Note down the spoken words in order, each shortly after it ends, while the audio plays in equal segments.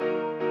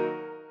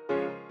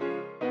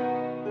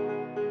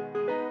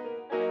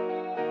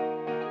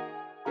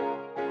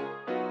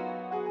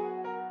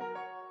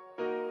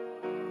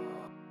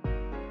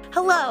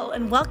Hello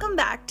and welcome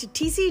back to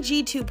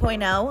TCG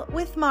 2.0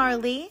 with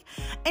Marley.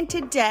 And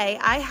today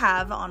I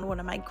have on one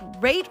of my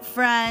great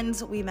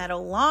friends we met a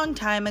long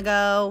time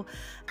ago.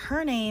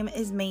 Her name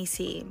is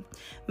Macy.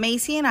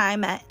 Macy and I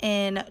met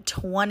in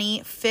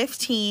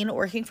 2015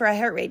 working for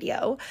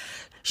iHeartRadio.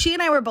 She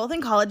and I were both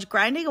in college,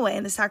 grinding away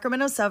in the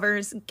Sacramento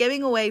suburbs,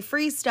 giving away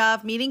free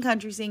stuff, meeting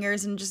country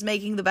singers, and just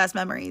making the best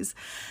memories.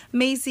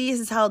 Macy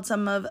has held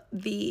some of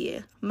the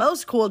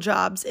most cool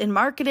jobs in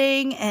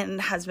marketing and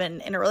has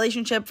been in a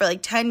relationship for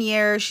like 10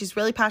 years. She's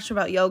really passionate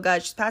about yoga.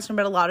 She's passionate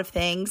about a lot of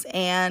things,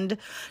 and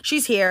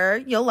she's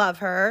here. You'll love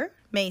her.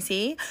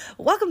 Macy,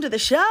 welcome to the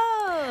show.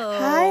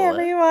 Hi,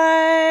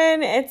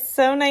 everyone. It's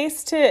so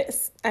nice to,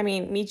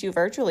 meet you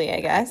virtually,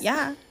 I guess.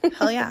 Yeah.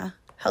 Hell yeah.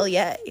 Hell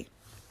yay.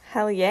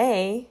 Hell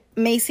yay.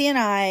 Macy and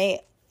I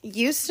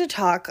used to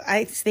talk,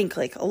 I think,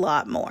 like a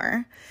lot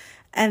more.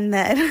 And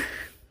then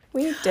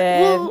we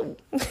did. Well,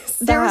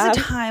 there was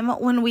a time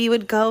when we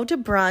would go to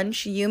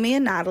brunch, you, me,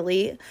 and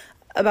Natalie,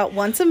 about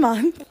once a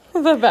month.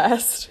 The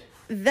best.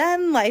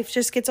 Then life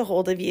just gets a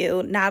hold of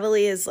you.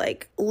 Natalie is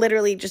like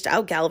literally just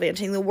out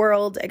gallivanting the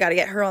world. I got to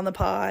get her on the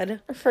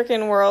pod.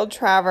 Freaking world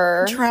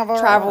traveler.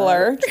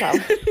 Traveler.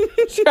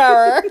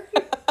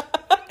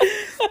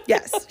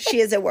 Yes, she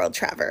is a world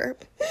traveler.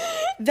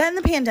 Then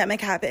the pandemic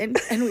happened,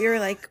 and we were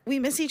like, we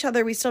miss each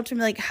other. We still have to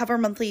like have our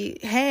monthly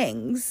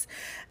hangs.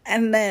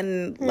 And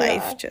then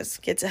life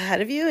just gets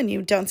ahead of you, and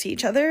you don't see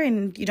each other,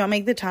 and you don't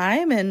make the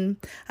time. And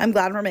I'm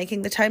glad we're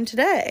making the time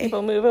today.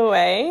 People move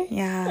away.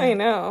 Yeah. I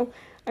know.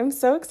 I'm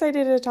so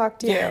excited to talk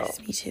to you. Yes,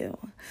 me too.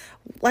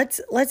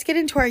 Let's get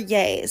into our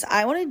yays.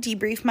 I want to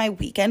debrief my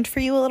weekend for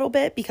you a little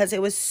bit because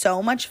it was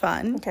so much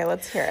fun. Okay,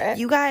 let's hear it.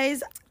 You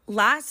guys,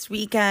 last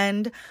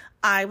weekend,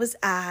 I was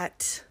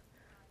at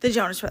the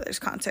Jonas Brothers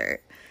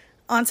concert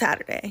on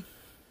Saturday.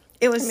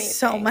 It was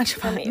so much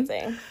fun.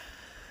 Amazing.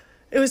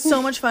 It was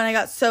so much fun. I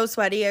got so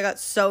sweaty. I got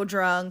so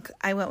drunk.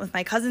 I went with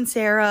my cousin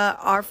Sarah,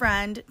 our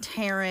friend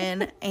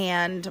Taryn,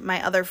 and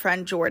my other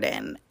friend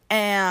Jordan.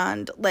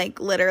 And like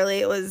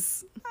literally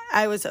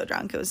I was so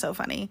drunk. It was so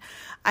funny.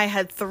 I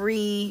had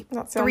three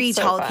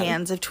tall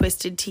cans of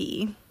Twisted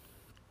Tea.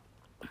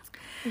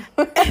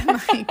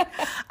 And like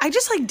I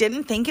just like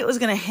didn't think it was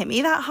gonna hit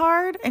me that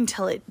hard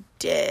until it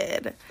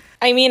did.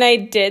 I mean, I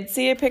did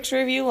see a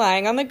picture of you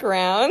lying on the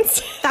ground.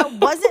 That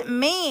wasn't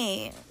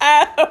me.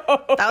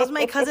 Oh. That was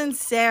my cousin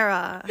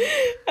Sarah.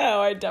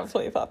 Oh, I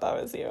definitely thought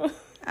that was you.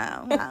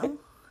 Oh, well.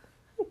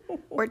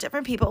 We're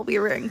different people. We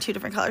were wearing two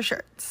different color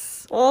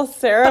shirts. Well,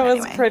 Sarah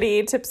was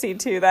pretty tipsy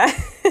too then.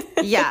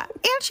 Yeah.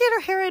 And she had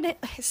her hair in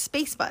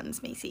space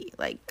buns, Macy.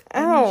 Like,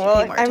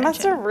 I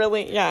must have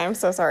really, I'm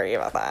so sorry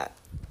about that.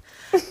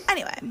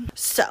 Anyway,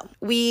 so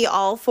we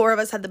all four of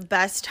us had the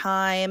best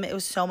time. It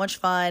was so much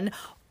fun.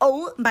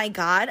 Oh my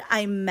God,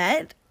 I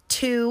met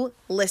 2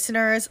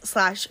 listeners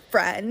 /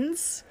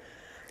 friends.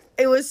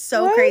 It was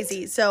so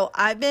crazy. So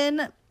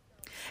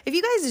if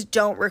you guys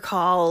don't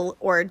recall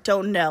or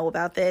don't know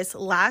about this,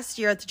 last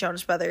year at the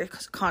Jonas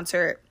Brothers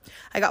concert,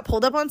 I got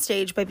pulled up on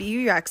stage by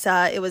BB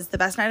Rexa. It was the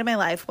best night of my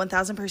life,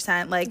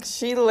 1000%. Like,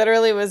 she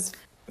literally was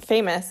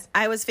famous.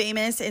 I was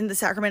famous in the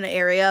Sacramento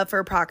area for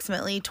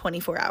approximately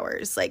 24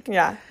 hours. Like,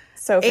 yeah,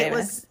 so famous. It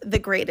was the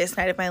greatest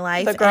night of my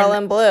life. The girl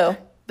in blue.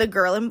 The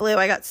girl in blue.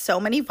 I got so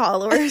many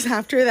followers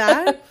after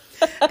that.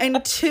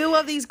 And 2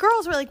 of these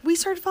girls were like, we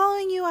started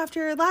following you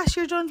after last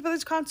year's Jonas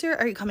Brothers concert.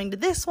 Are you coming to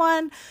this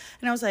one?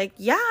 And I was like,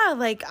 yeah.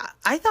 Like,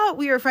 I thought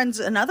we were friends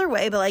another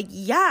way, but like,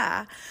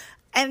 yeah.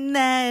 And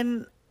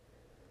then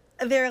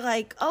they're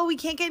like, oh, we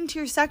can't get into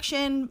your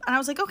section. And I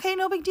was like, okay,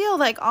 no big deal.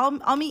 Like,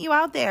 I'll meet you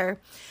out there.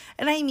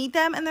 And I meet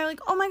them, and they're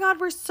like, oh my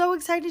God, we're so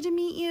excited to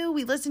meet you.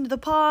 We listened to the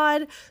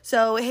pod.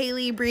 So,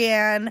 Haley,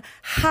 Brienne,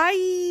 hi.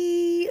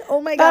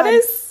 Oh my God. That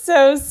is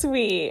so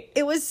sweet.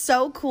 It was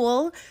so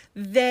cool.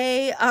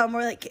 They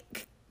were like,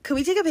 can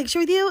we take a picture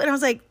with you? And I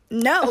was like,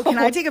 no, can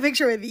I take a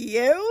picture with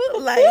you?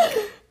 Like,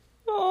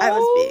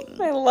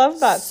 I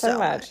love that so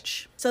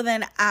much. So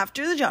then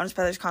after the Jonas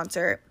Brothers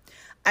concert,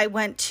 I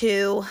went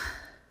to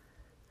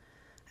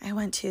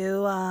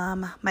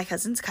my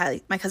cousin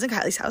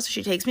Kylie's house.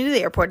 She takes me to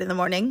the airport in the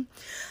morning.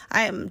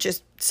 I am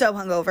just so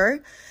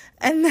hungover.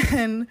 And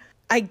then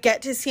I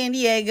get to San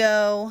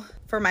Diego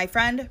for my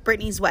friend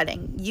Brittany's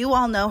wedding. You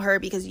all know her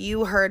because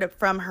you heard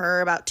from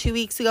her about 2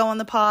 weeks ago on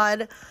the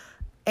pod,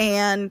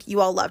 and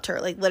you all loved her.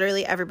 Like,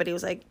 literally everybody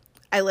was like,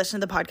 I listened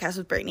to the podcast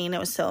with Brittany and it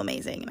was so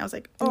amazing. And I was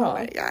like, oh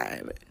my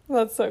God.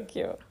 That's so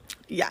cute.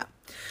 Yeah.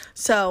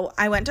 So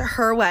I went to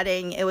her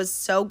wedding. It was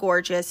so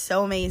gorgeous,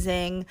 so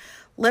amazing.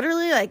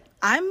 Literally, like,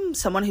 I'm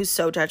someone who's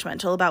so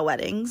judgmental about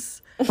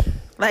weddings.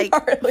 Like,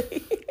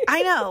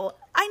 I know.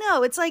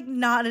 It's, like,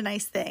 not a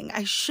nice thing.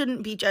 I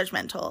shouldn't be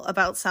judgmental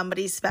about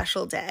somebody's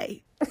special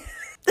day.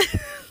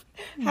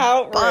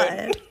 How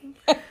rude.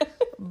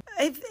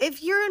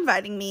 If you're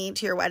inviting me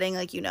to your wedding,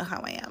 like, you know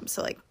how I am.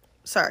 So, like,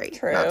 sorry.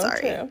 Not sorry.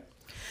 True.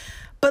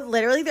 But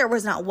literally there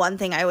was not one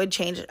thing I would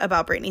change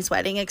about Brittany's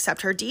wedding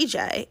except her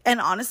DJ.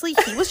 And honestly,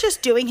 he was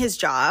just doing his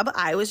job.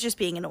 I was just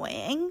being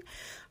annoying.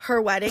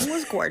 Her wedding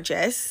was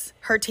gorgeous.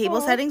 Her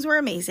table settings were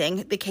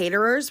amazing. The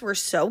caterers were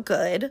so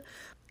good.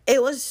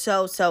 It was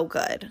so, so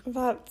good.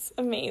 That's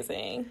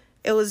amazing.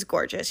 It was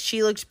gorgeous.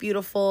 She looked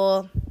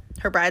beautiful.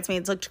 Her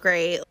bridesmaids looked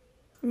great.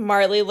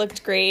 Marley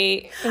looked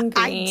great in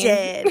green. I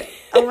did.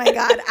 Oh my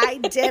God, I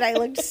did. I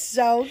looked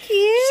so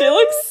cute. She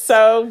looks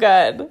so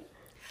good.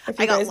 If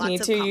you guys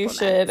need to, you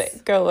should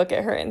compliments. go look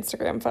at her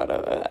Instagram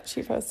photo that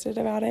she posted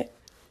about it.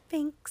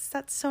 Thanks.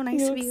 That's so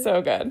nice You of look you.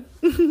 so good.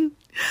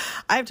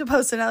 I have to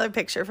post another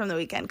picture from the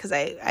weekend because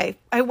I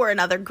wore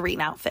another green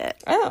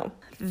outfit. Oh.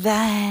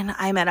 Then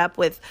I met up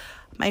with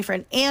my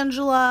friend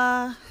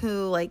Angela,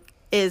 who like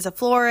is a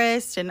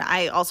florist, and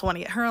I also want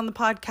to get her on the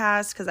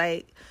podcast because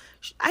I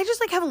just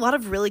like have a lot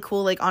of really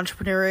cool like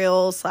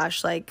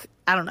entrepreneurial / like,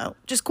 I don't know,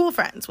 just cool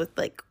friends with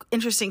like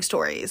interesting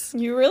stories.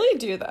 You really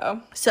do,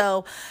 though.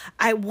 So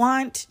I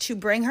want to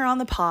bring her on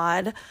the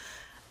pod,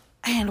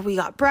 and we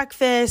got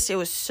breakfast. It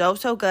was so,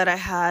 so good. I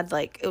had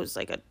like, it was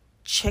like a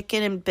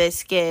chicken and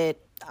biscuit,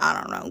 I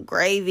don't know,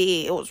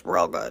 gravy. It was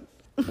real good.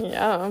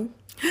 Yeah.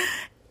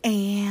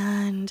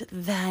 And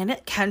then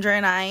Kendra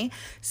and I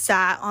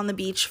sat on the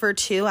beach for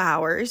 2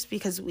 hours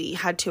because we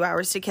had 2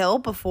 hours to kill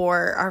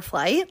before our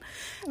flight.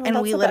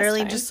 And we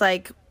literally just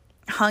like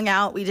hung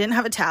out. We didn't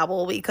have a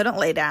towel. We couldn't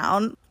lay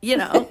down. You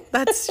know,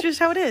 that's just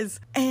how it is.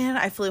 And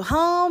I flew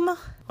home,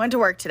 went to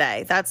work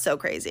today. That's so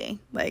crazy.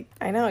 Like,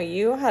 I know,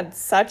 you had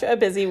such a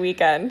busy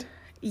weekend.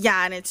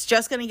 yeah, and it's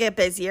just going to get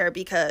busier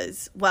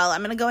because, well,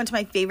 I'm going to go into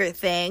my favorite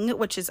thing,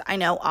 which is, I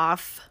know,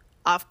 off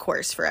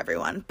course for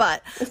everyone,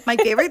 but my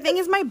favorite thing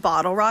is my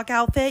Bottle Rock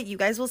outfit. You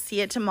guys will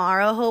see it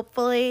tomorrow,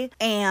 hopefully,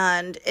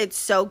 and it's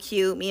so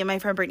cute. Me and my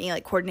friend Brittany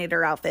like coordinated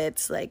our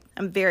outfits. Like,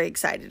 I'm very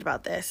excited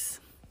about this.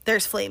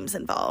 There's flames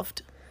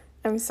involved.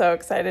 I'm so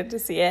excited to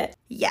see it.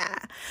 Yeah.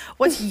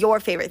 What's your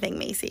favorite thing,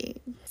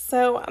 Macy?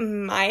 So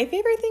my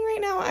favorite thing right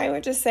now, I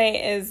would just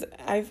say, is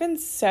I've been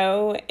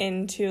so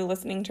into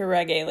listening to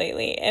reggae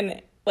lately,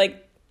 and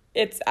like,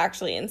 it's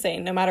actually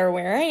insane. No matter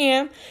where I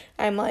am,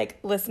 I'm like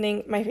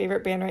listening. My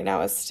favorite band right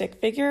now is Stick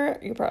Figure.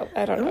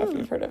 I don't know if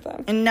you've heard of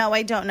them. No,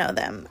 I don't know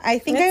them. I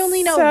think It's I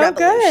only know so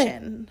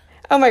Revolution. Good.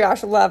 Oh my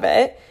gosh, love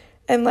it.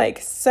 And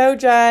like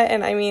Soja,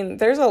 and I mean,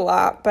 there's a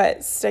lot,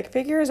 but Stick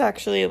Figure is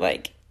actually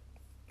like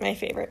my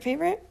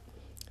favorite.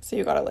 So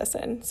you gotta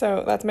listen.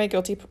 So that's my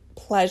guilty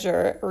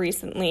pleasure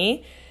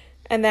recently.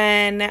 And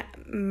then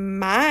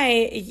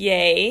my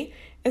yay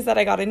is that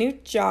I got a new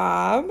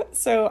job.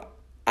 So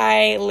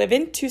I live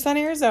in Tucson,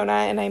 Arizona,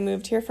 and I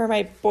moved here for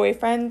my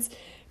boyfriend's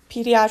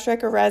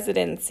pediatric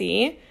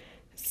residency.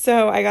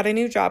 So I got a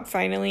new job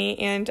finally,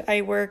 and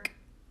I work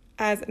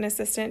as an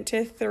assistant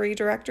to 3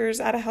 directors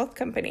at a health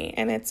company,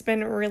 and it's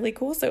been really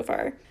cool so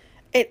far.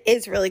 It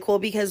is really cool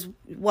because,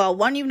 well,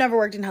 one, you've never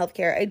worked in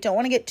healthcare. I don't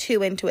want to get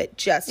too into it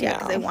just yet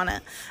because I want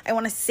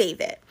to save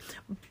it.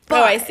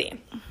 But, I see.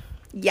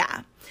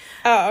 Yeah.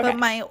 Oh, okay. But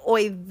my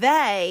oy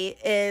vey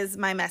is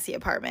my messy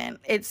apartment.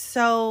 It's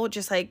so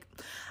just like,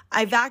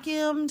 I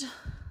vacuumed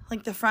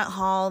like the front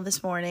hall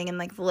this morning and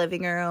like the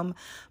living room,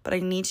 but I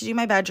need to do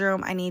my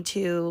bedroom. I need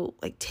to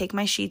like take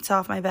my sheets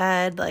off my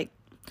bed. Like,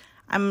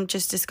 I'm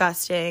just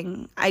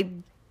disgusting. I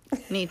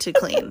need to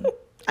clean.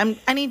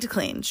 I need to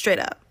clean straight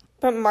up.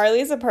 But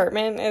Marley's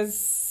apartment is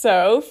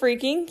so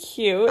freaking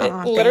cute.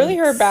 Literally,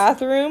 her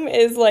bathroom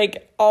is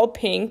like all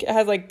pink. It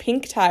has like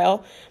pink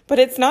tile, but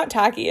it's not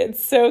tacky.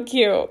 It's so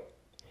cute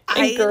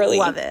and girly.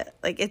 I love it.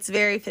 Like, it's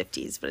very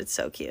 50s, but it's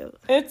so cute.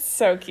 It's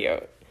so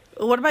cute.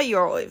 What about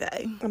your oy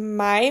vey?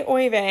 My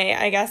oy vey,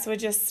 I guess, would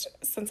just,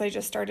 since I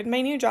just started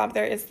my new job,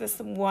 there is this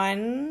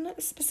one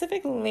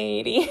specific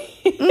lady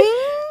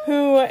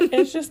who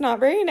is just not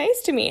very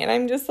nice to me. And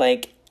I'm just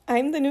like,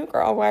 I'm the new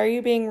girl. Why are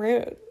you being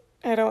rude?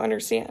 I don't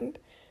understand.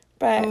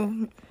 But,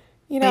 you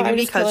know, I'm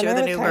just killing her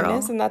with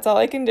kindness, and that's all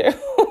I can do.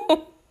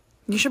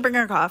 You should bring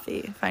her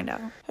coffee. Find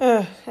out.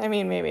 I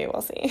mean, maybe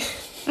we'll see.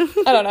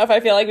 I don't know if I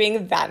feel like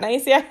being that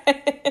nice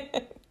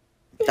yet.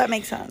 That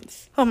makes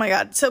sense. Oh my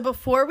God. So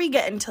before we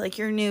get into like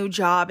your new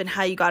job and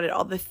how you got it,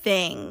 all the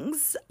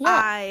things,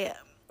 I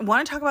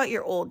want to talk about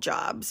your old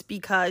jobs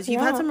because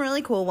you've had some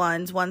really cool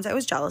ones I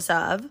was jealous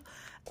of.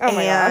 Oh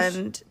my gosh.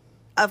 And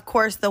of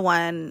course the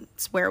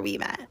ones where we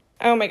met.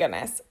 Oh my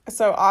goodness.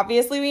 So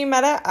obviously we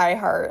met at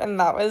iHeart, and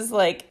that was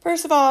like,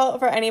 first of all,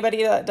 for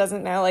anybody that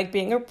doesn't know, like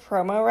being a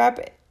promo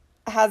rep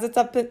has its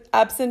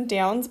ups and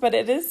downs, but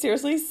it is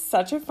seriously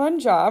such a fun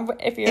job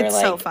if you're it's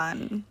so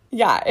fun.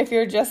 Yeah, if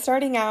you're just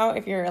starting out,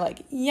 if you're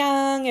like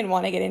young and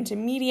want to get into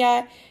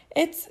media,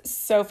 it's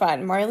so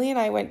fun. Marley and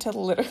I went to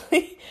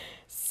literally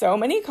so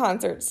many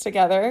concerts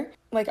together.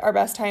 Like, our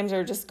best times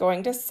are just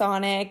going to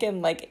Sonic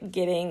and like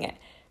getting,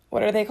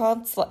 what are they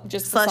called?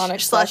 Just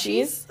Sonic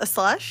slushies. A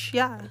slush?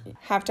 Yeah.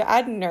 Have to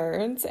add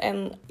nerds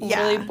and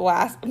really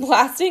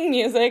blasting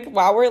music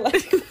while we're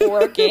like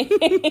working.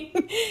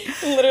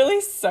 Literally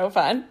so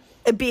fun.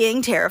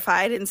 Being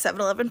terrified in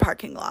 7-Eleven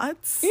parking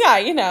lots. Yeah,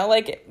 you know,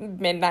 like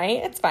midnight,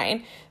 it's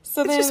fine.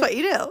 So it's just what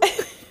you do.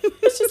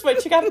 It's just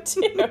what you gotta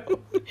do.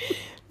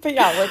 But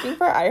yeah, working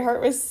for iHeart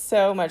was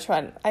so much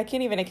fun. I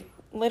can't even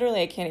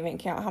literally I can't even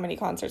count how many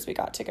concerts we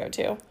got to go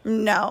to.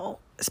 No.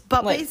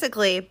 But Like-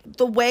 basically,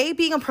 the way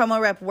being a promo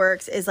rep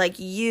works is like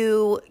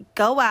you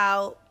go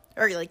out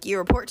or like you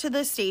report to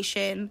the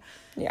station.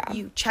 Yeah.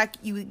 You check,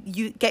 you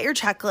get your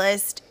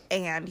checklist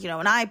and, you know,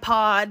 an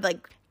iPod,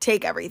 like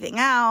take everything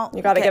out.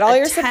 You got to get a all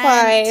your tent.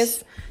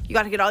 supplies. You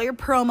got to get all your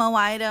promo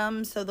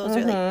items. So those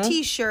are like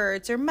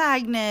t-shirts or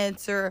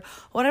magnets or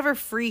whatever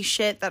free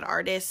shit that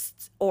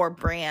artists or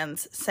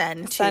brands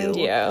send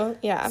you.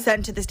 Yeah.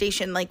 Send to the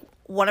station. Like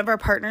one of our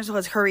partners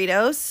was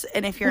Jarritos.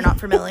 And if you're not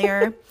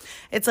familiar,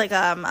 it's like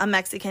a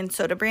Mexican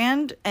soda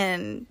brand.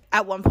 And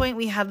at one point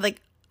we had like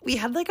a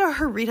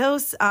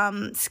Jarritos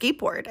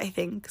skateboard, I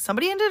think.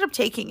 Somebody ended up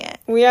taking it.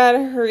 We had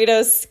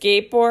Jarritos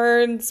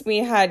skateboards. We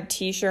had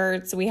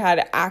T-shirts. We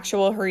had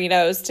actual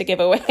Jarritos to give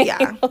away.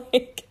 Yeah.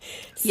 Like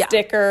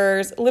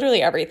stickers.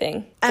 Literally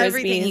everything.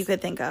 Everything Frisbees. you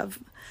could think of.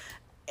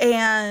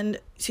 And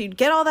so you'd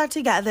get all that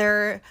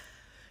together.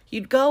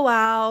 You'd go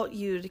out.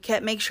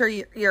 Make sure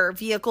your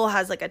vehicle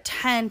has like a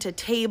tent, a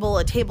table,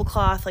 a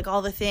tablecloth, like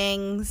all the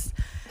things.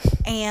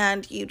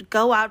 And you'd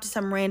go out to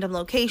some random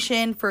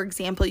location. For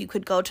example, you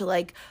could go to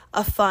like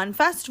a fun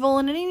festival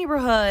in a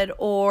neighborhood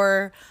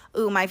or,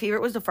 my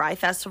favorite was the Fry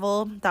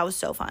Festival. That was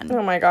so fun.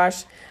 Oh my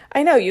gosh.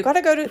 I know. We got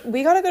to go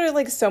to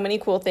like so many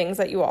cool things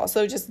that you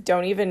also just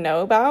don't even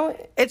know about.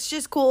 It's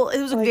just cool.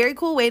 It was a very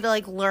cool way to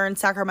like learn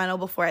Sacramento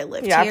before I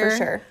lived Yeah,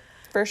 here.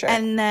 For sure.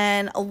 And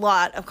then a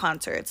lot of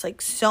concerts,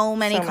 like so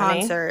many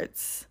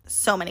concerts.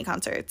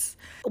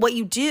 What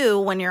you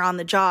do when you're on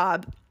the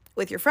job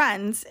with your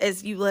friends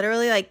is you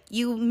literally like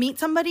you meet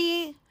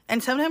somebody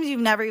and sometimes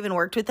you've never even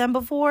worked with them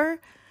before,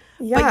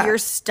 but you're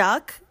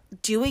stuck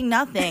doing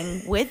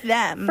nothing with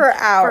them for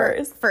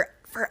hours.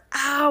 For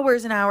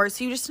hours and hours.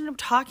 So you just end up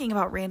talking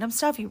about random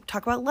stuff. You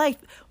talk about life.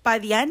 By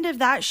the end of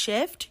that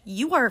shift,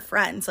 you are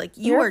friends. Like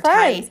you are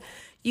tight.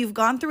 You've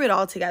gone through it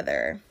all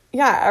together.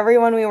 Yeah,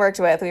 everyone we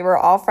worked with, we were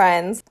all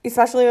friends.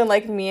 Especially when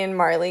like me and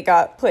Marley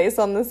got placed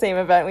on the same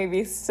event, we'd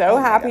be so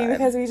happy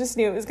because we just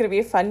knew it was going to be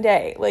a fun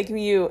day. Like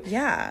you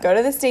go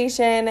to the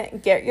station,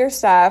 get your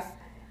stuff,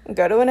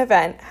 go to an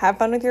event, have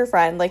fun with your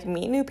friend, like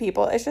meet new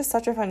people. It's just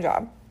such a fun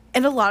job.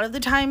 And a lot of the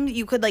time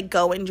you could like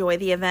go enjoy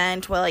the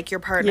event while like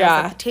your partner's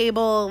at the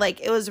table. Like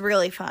it was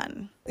really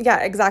fun. Yeah,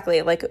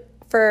 exactly. Like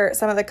for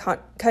some of the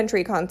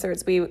country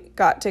concerts we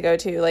got to go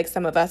to, like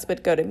some of us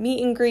would go to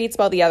meet and greets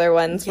while the other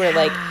ones were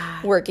like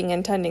working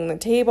and tending the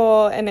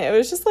table. And it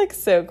was just like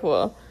so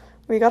cool.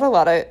 We got a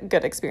lot of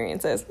good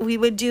experiences. We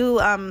would do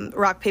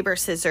rock, paper,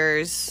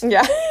 scissors.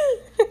 Yeah.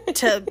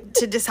 to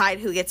decide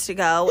who gets to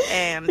go.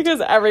 And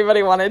because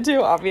everybody wanted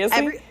to,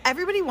 obviously.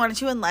 Everybody wanted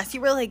to unless you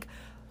were like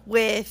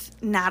with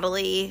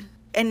Natalie.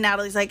 And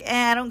Natalie's like,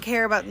 I don't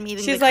care about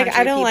meeting She's the country like,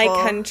 I don't people.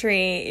 like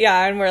country.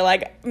 Yeah, and we're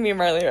like, me and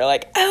Marley are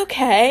like,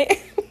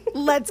 okay.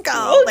 Let's go.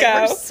 We'll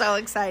go. We're so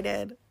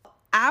excited.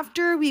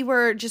 After we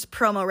were just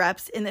promo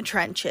reps in the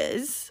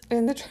trenches.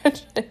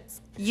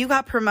 You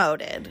got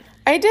promoted.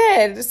 I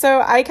did.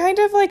 So I kind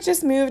of like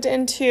just moved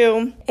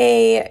into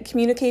a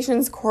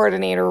communications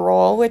coordinator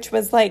role, which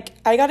was like,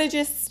 I got to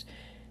just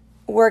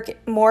work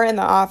more in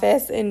the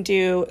office and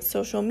do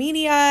social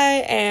media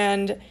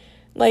and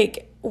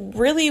like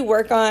really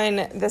work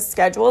on the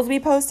schedules we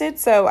posted.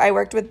 So I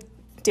worked with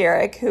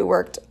Derek, who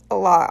worked a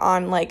lot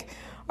on like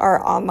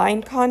our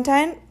online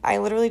content. I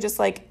literally just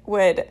like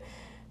would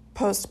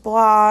post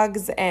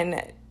blogs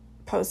and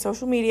post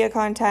social media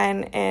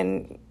content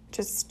and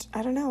just,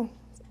 I don't know.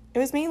 It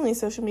was mainly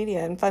social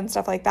media and fun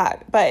stuff like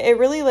that. But it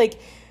really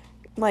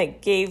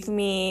like gave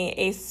me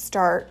a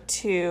start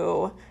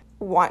to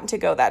want to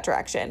go that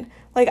direction.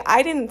 Like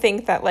I didn't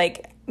think that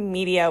like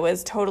media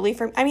was totally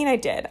I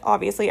did.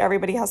 Obviously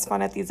everybody has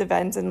fun at these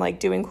events and like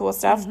doing cool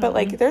stuff, but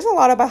like there's a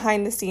lot of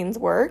behind the scenes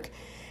work.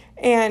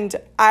 And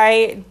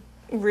I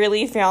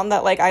really found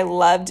that like I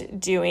loved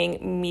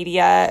doing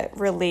media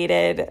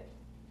related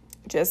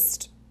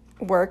just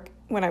work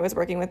when I was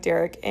working with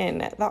Derek in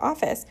the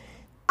office.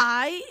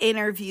 I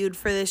interviewed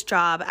for this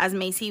job as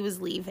Macy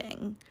was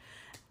leaving.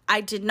 I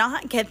did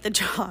not get the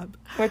job.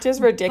 Which is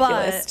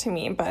ridiculous to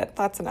me, but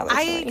that's another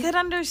story. I could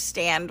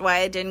understand why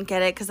I didn't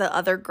get it because the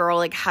other girl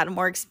like had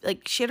more,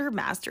 like she had her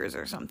master's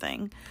or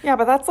something. Yeah,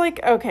 but that's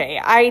like,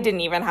 okay, I don't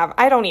even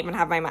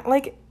have my,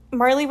 like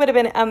Marley would have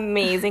been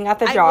amazing at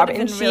the job.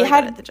 And she really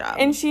had good at the job.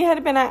 And she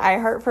had been at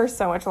iHeart for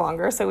so much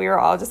longer, so we were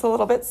all just a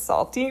little bit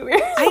salty.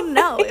 I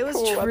know. Like, it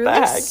was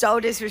truly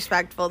so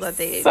disrespectful that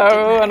they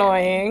so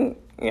annoying.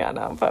 Yeah,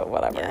 no, but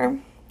whatever.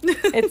 Yeah.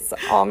 It's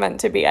all meant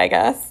to be, I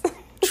guess.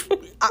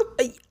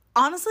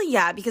 Honestly,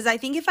 yeah, because I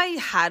think if I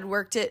had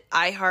worked at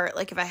iHeart,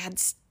 like if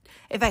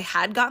I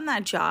had gotten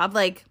that job,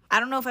 like I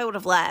don't know if I would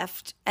have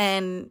left,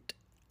 and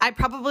I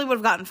probably would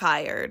have gotten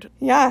fired.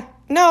 Yeah.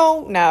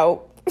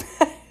 No.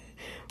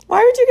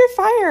 Why would you get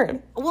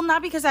fired? Well,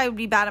 not because I would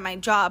be bad at my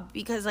job,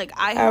 because like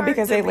iHeart. Oh,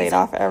 because they laid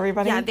off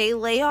everybody? Yeah, they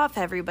lay off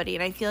everybody,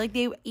 and I feel like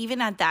they,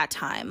 even at that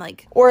time,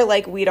 like. Or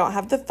like we don't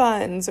have the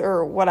funds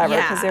or whatever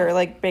because they were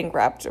like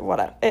bankrupt or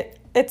whatever.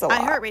 It's a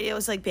lot. iHeartRadio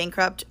was like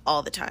bankrupt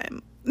all the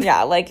time.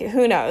 Yeah, like,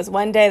 who knows?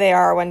 One day they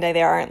are, one day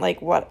they aren't.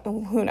 Like, what?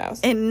 Who knows?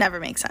 It never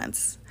makes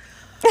sense.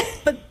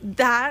 But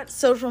that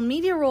social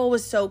media role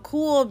was so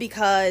cool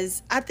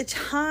because at the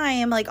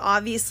time, like,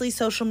 obviously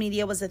social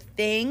media was a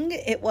thing.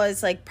 It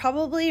was, like,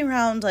 probably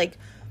around, like,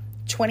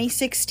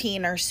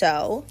 2016 or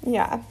so.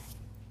 Yeah.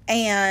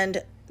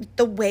 And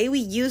the way we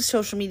used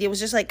social media was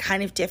just, like,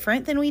 kind of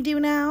different than we do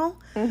now.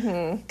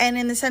 Mm-hmm. And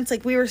in the sense,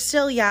 like, we were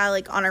still,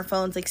 like, on our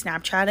phones, like,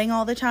 Snapchatting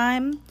all the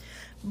time.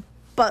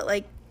 But,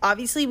 like,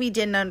 obviously we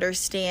didn't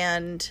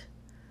understand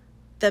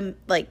the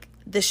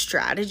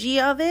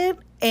strategy of it.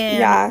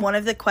 And one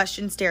of the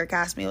questions Derek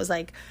asked me was,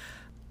 like,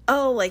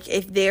 oh, like,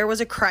 if there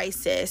was a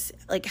crisis,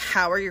 like,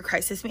 how are your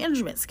crisis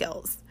management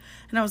skills?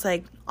 And I was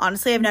like,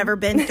 honestly, I've never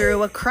been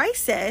through a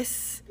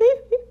crisis,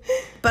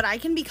 but I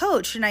can be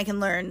coached and I can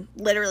learn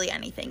literally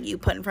anything you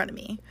put in front of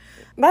me.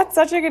 That's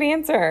such a good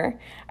answer.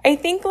 I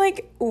think,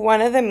 like,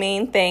 one of the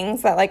main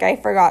things that, like, I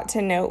forgot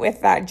to note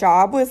with that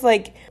job was,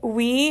 like,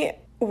 we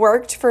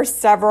worked for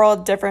several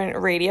different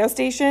radio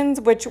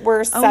stations, which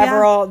were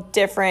several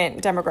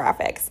different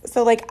demographics.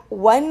 So, like,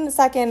 1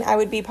 second I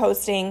would be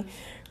posting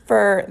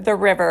for The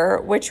River,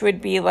 which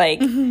would be,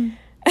 like...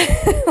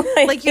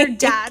 like your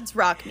dad's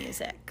rock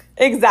music.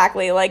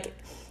 Exactly. Like,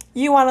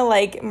 you want to,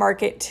 like,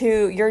 market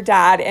to your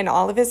dad and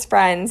all of his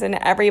friends and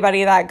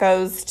everybody that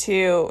goes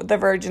to the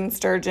Virgin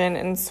Sturgeon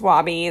and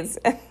Swabbies.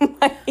 And,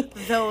 like,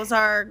 those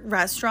are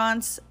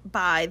restaurants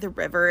by the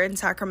river in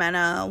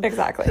Sacramento.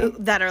 Exactly.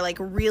 That are, like,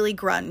 really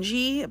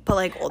grungy, but,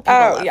 like, old people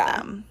love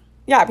them.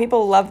 Yeah,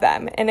 people love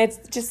them. And it's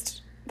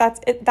just, that's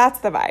it. That's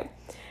the vibe.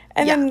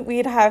 And then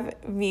we'd have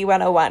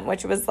V101,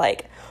 which was,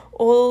 like,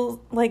 old,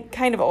 like,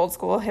 kind of old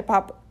school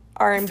hip-hop,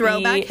 R&B.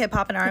 Throwback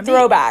hip-hop and R&B.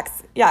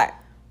 Throwbacks. Yeah.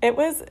 It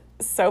was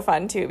so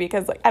fun too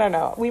because, like, I don't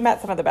know, we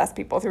met some of the best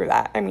people through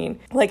that. I mean,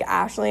 like,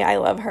 Ashley, I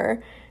love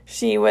her.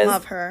 She was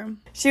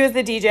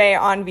the DJ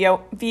on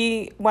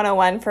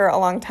V101 for a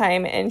long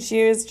time, and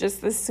she was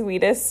just the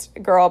sweetest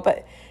girl.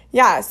 But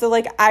yeah, so,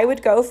 like, I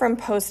would go from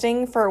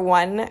posting for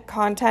one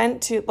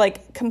content to,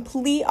 like,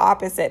 complete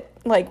opposite,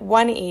 like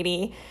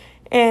 180.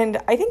 And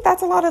I think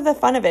that's a lot of the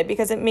fun of it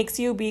because it makes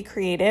you be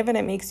creative and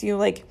it makes you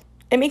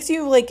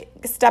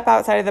step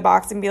outside of the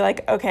box and be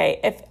like, okay,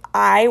 if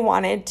I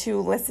wanted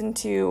to listen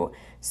to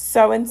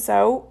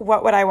so-and-so,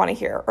 what would I want to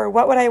hear? Or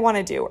what would I want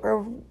to do?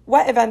 Or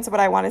what events would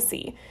I want to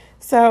see?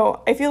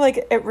 So I feel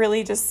like it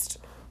really just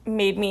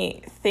made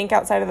me think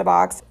outside of the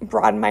box,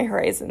 broaden my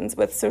horizons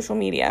with social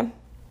media.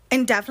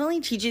 And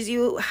definitely teaches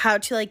you how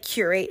to, like,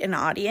 curate an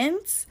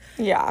audience.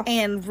 Yeah.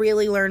 And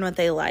really learn what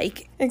they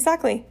like.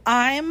 Exactly.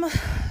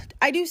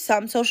 I do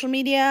some social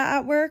media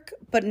at work,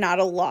 but not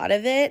a lot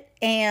of it.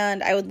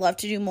 And I would love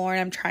to do more, and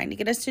I'm trying to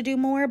get us to do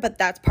more. But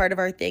that's part of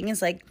our thing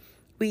is, like,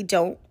 we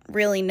don't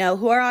really know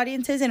who our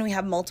audience is, and we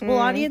have multiple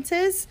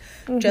audiences,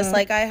 just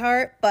like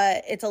iHeart.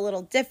 But it's a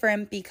little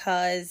different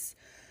because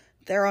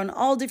they're on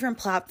all different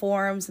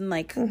platforms, and,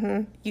 like,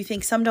 you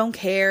think some don't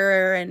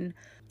care, and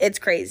it's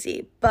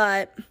crazy.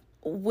 But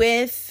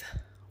with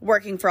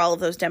working for all of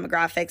those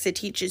demographics, it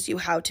teaches you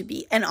how to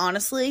be. And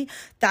honestly,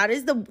 that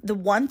is the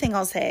one thing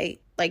I'll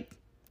say. Like,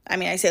 I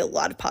mean, I say a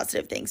lot of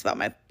positive things about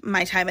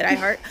my time at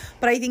iHeart,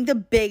 but I think the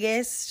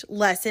biggest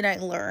lesson I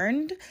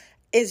learned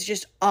is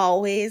just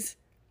always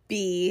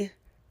be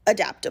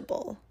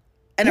adaptable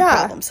and a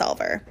problem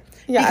solver.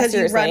 Yeah, because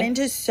seriously. You run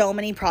into so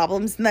many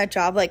problems in that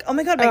job. Like, oh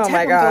my God, my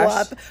tech will go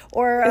up.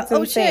 Or,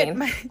 oh shit,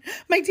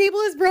 my table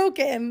is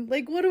broken.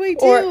 Like, what do I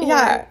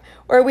do?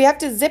 Or we have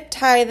to zip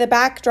tie the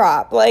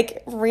backdrop.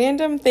 Like,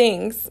 random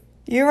things.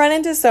 You run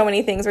into so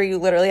many things where you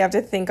literally have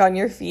to think on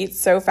your feet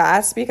so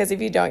fast because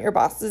if you don't, your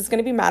boss is going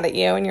to be mad at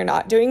you and you're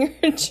not doing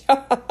your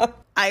job.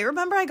 I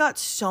remember I got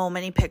so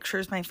many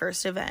pictures my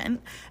first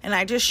event, and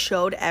I just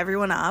showed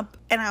everyone up,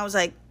 and I was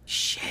like,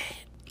 shit,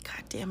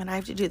 God damn it, I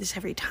have to do this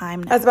every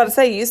time now. I was about to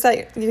say, you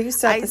set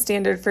the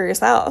standard for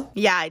yourself.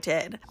 Yeah, I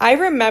did. I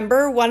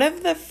remember one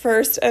of the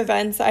first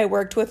events I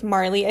worked with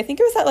Marley, I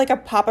think it was at, like, a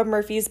Papa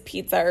Murphy's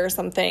Pizza or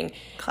something.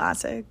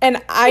 Classic.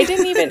 And I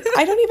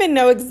don't even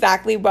know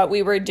exactly what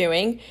we were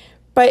doing,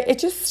 but it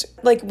just,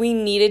 like, we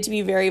needed to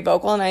be very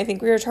vocal, and I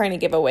think we were trying to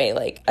give away,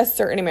 like, a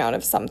certain amount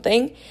of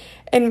something.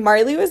 And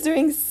Marley was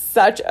doing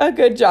such a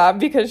good job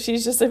because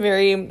she's just a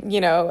very,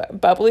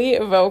 bubbly,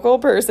 vocal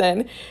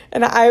person.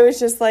 And I was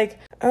just like,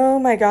 oh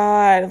my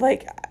God,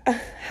 like,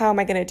 how am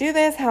I going to do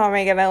this? How am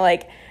I going to,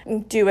 like,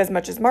 do as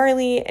much as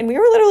Marley? And we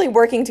were literally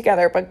working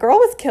together, but girl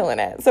was killing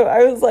it. So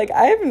I was like,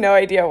 I have no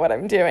idea what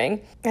I'm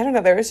doing. I don't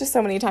know. There was just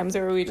so many times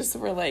where we just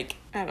were like,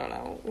 I don't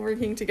know,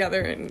 working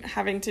together and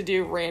having to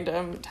do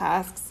random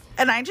tasks.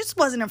 And I just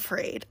wasn't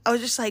afraid. I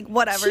was just like,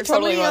 whatever. She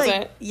totally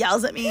wasn't. Like,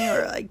 yells at me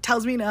or, like,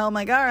 tells me no. I'm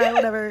like, all right,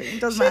 whatever. It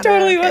doesn't matter. She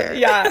totally was.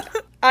 Yeah.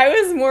 I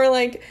was more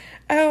like,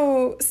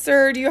 oh,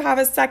 sir, do you have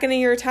a second of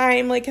your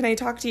time? Like, can I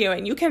talk to you?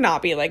 And you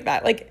cannot be like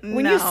that. Like,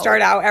 when you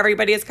start out,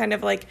 everybody is kind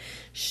of, like,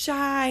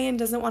 shy and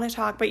doesn't want to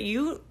talk. But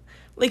you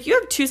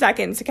have 2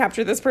 seconds to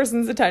capture this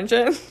person's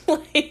attention.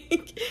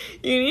 Like,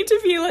 you need to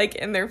be, like,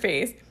 in their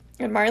face.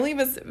 And Marley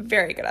was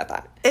very good at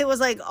that. It was,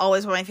 like,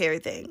 always one of my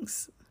favorite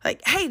things.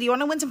 Like, hey, do you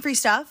want to win some free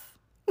stuff?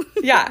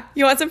 Yeah.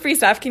 You want some free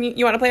stuff?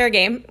 You want to play our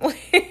game?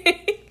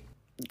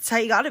 That's how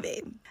you gotta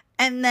be.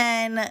 And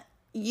then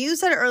you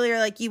said earlier,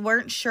 like, you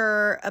weren't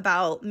sure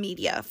about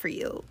media for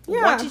you.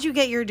 Yeah. What did you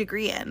get your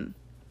degree in?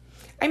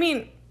 I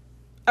mean,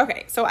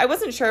 okay, so I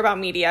wasn't sure about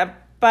media,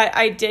 but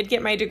I did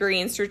get my degree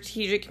in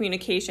strategic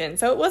communication.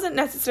 So it wasn't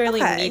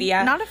necessarily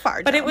media. Not a far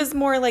jump. But it was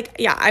more like,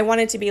 yeah, I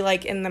wanted to be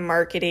like in the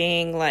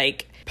marketing,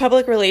 like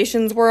public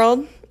relations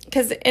world.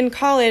 Because in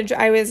college,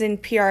 I was in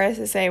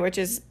PRSSA, which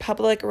is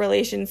Public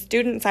Relations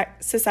Student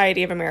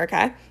Society of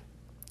America,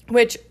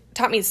 which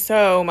taught me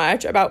so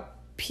much about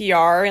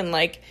PR and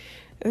like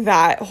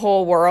that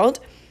whole world.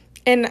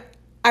 And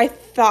I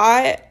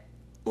thought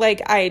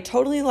like I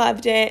totally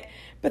loved it.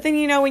 But then,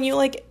 you know, when you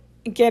like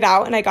get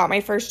out and I got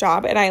my first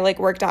job and I like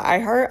worked at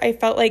iHeart, I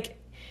felt like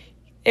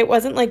it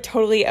wasn't like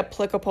totally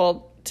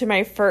applicable to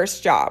my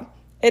first job.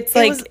 It's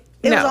like,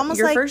 it was almost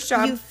your like first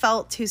job, you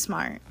felt too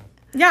smart.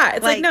 Yeah,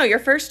 it's like no, your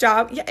first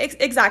job. Yeah,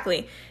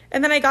 exactly.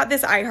 And then I got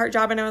this iHeart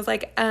job and I was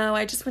like, oh,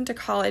 I just went to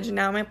college and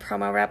now I'm a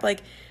promo rep.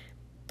 Like,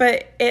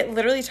 but it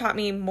literally taught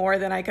me more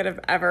than I could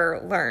have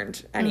ever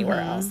learned anywhere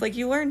else. Like,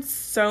 you learn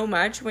so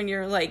much when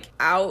you're like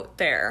out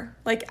there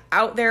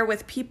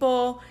with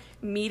people,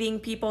 meeting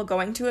people,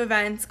 going to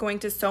events, going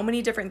to so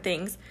many different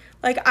things.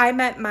 Like, I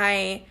met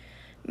my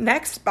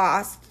next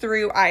boss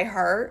through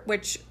iHeart,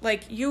 which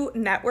like you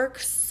network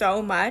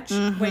so much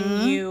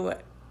when you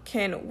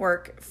can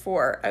work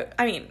for,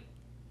 I mean,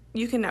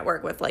 you can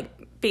network with like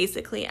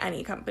basically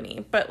any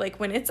company, but like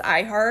when it's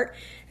iHeart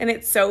and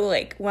it's so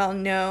like well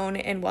known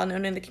in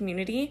the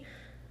community,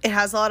 it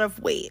has a lot of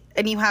weight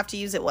and you have to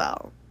use it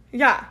well.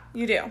 Yeah,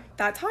 you do.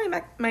 That's how I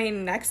met my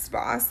next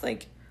boss.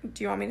 Like,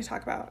 do you want me to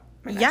talk about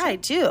my next Yeah, job? I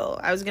do.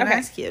 I was going to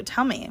ask you.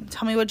 Tell me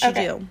what you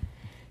do.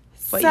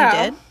 What you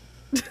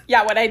did.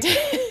 Yeah, what I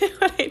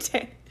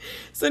did.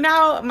 So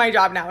now my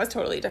job now is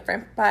totally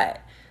different,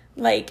 but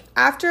like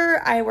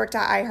after I worked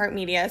at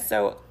iHeartMedia,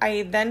 so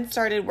I then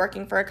started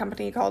working for a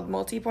company called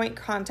Multipoint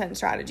Content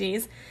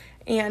Strategies,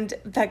 and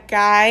the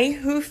guy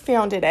who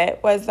founded it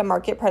was the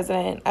market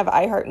president of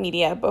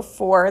iHeartMedia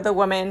before the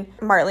woman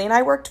Marley and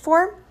I worked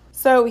for.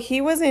 So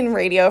he was in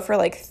radio for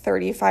like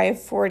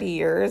 35, 40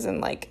 years and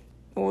like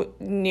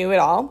knew it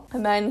all.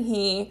 And then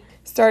he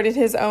started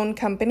his own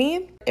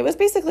company. It was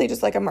basically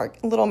just like a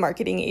little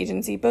marketing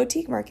agency,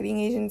 boutique marketing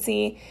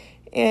agency,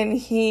 and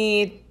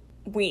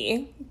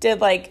we did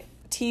like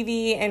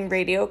TV and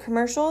radio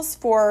commercials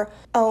for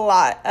a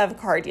lot of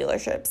car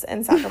dealerships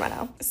in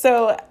Sacramento.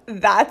 So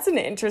that's an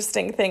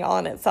interesting thing all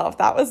in itself.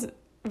 That was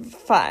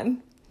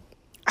fun.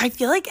 I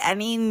feel like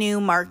any new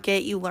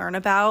market you learn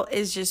about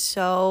is just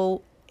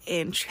so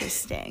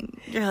interesting.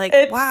 You're like,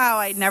 wow,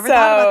 I never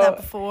thought about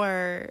that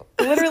before.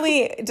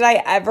 Literally, did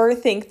I ever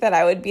think that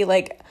I would be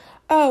like,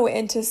 oh,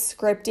 into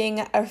scripting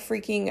a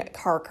freaking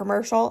car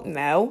commercial?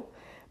 No.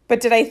 But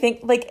did I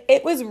think, like,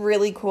 it was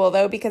really cool,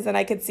 though, because then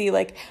I could see,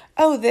 like,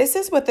 oh, this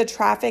is what the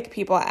traffic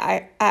people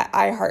at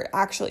iHeart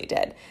actually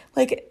did.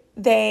 Like,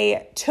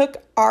 they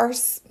took our,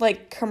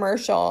 like,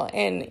 commercial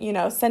and, you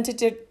know, sent it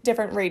to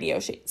different radio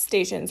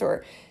stations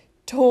or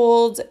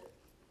told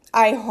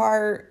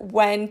iHeart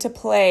when to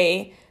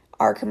play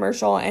our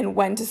commercial and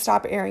when to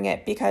stop airing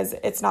it because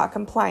it's not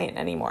compliant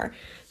anymore.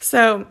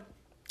 So,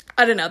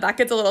 I don't know, that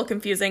gets a little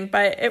confusing,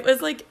 but it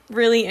was, like,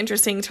 really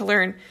interesting to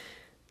learn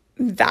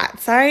that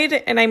side.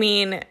 And I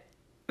mean,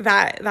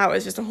 that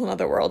was just a whole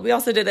other world. We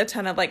also did a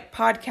ton of like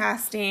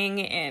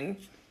podcasting, and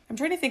I'm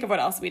trying to think of what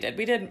else we did.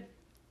 We did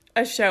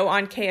a show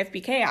on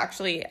KFBK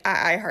actually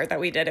at iHeart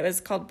that we did. It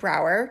was called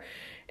Brower,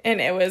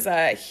 and it was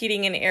a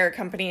heating and air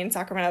company in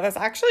Sacramento that's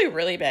actually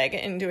really big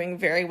and doing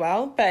very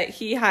well. But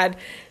he had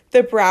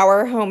the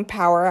Brower Home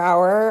Power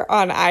Hour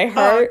on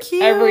iHeart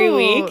every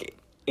week.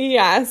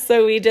 Yeah,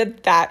 so we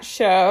did that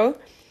show.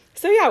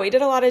 So yeah, we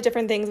did a lot of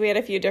different things. We had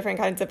a few different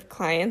kinds of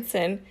clients,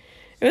 and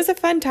it was a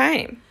fun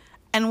time.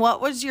 And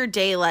what was your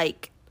day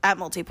like at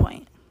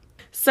Multipoint?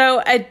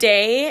 So a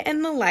day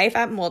in the life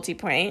at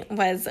Multipoint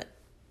was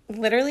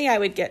literally I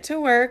would get to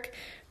work,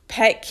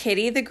 pet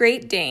Kitty the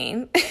Great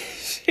Dane.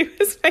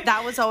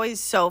 That was always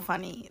so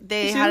funny.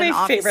 They had an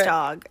office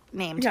dog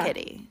named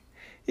Kitty.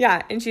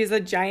 Yeah, and she's a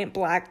giant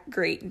black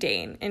Great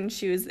Dane, and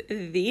she was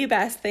the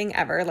best thing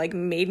ever. Like,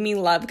 made me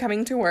love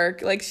coming to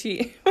work. Like,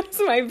 she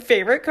was my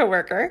favorite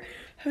coworker.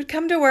 I would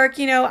come to work,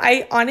 you know,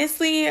 I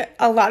honestly,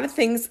 a lot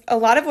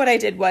of what I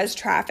did was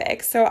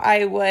traffic. So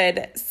I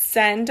would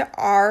send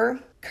our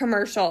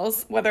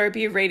commercials, whether it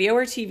be radio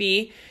or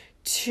TV,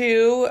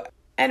 to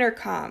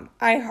Entercom,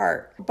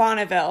 iHeart,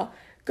 Bonneville,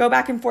 go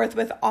back and forth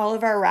with all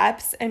of our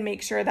reps and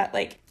make sure that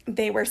like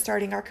they were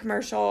starting our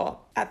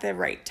commercial at the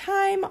right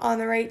time, on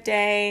the right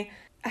day,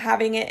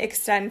 having it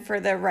extend for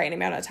the right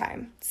amount of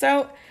time.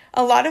 So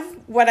a lot of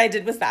what I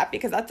did was that,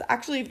 because that's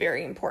actually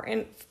very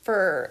important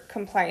for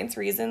compliance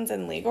reasons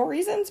and legal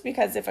reasons,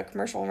 because if a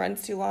commercial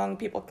runs too long,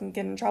 people can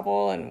get in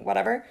trouble and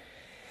whatever.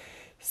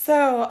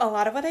 So a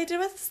lot of what I did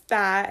was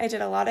that. I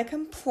did a lot of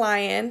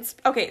compliance.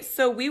 Okay,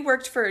 so we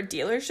worked for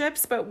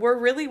dealerships, but we're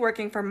really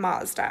working for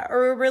Mazda, or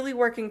we're really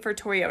working for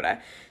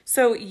Toyota.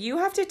 So you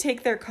have to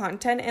take their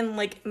content and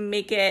like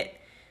make it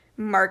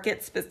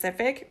market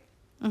specific.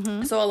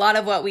 So a lot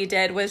of what we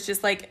did was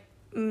just like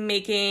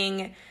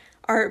making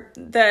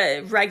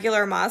the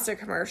regular Mazda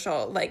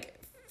commercial like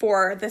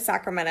for the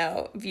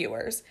Sacramento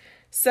viewers.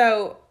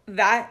 So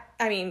that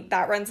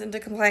runs into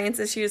compliance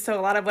issues. So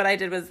a lot of what I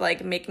did was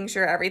like making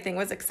sure everything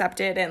was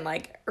accepted and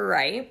like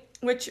right,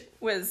 which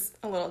was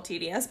a little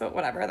tedious, but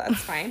whatever, that's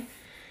fine.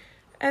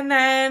 And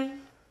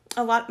then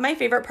my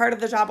favorite part of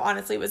the job,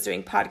 honestly, was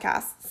doing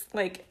podcasts.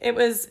 Like, it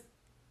was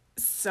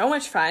so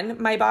much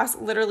fun. My boss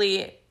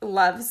literally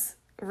loves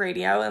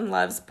radio and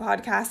loves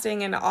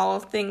podcasting and all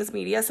things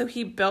media. So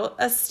he built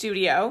a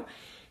studio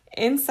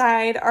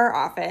inside our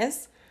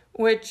office,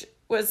 which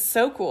was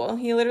so cool.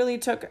 He literally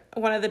took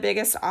one of the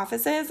biggest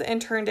offices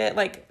and turned it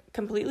like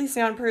completely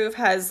soundproof,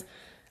 has,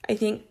 I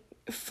think,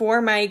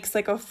 4 mics,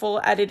 like a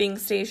full editing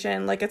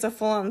station, like it's a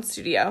full-on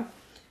studio.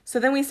 So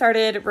then we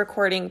started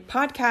recording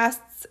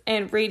podcasts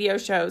and radio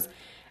shows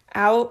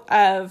out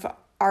of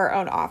our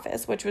own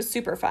office, which was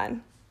super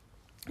fun.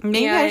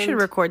 Maybe I should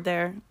record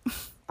there.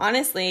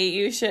 Honestly,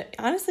 you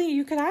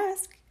could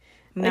ask.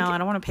 No, I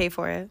don't want to pay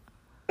for it.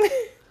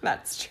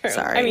 That's true.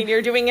 Sorry. I mean,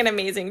 you're doing an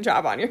amazing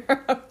job on your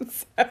own.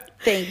 So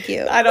Thank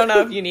you. I don't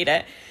know if you need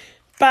it.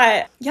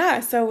 But yeah,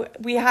 so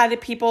we had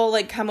people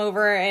like come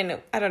over and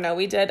I don't know,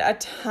 we did a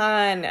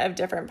ton of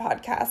different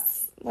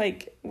podcasts,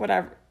 like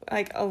whatever,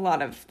 like a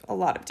lot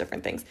of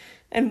different things.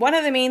 And one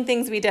of the main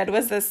things we did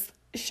was this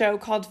show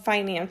called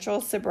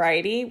Financial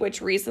Sobriety,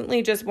 which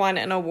recently just won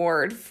an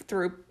award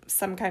through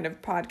some kind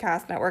of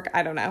podcast network.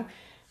 I don't know,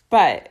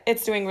 but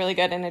it's doing really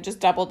good and it just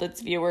doubled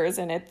its viewers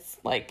and it's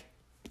like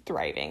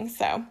thriving.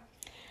 So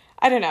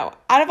I don't know.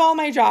 Out of all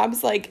my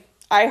jobs, like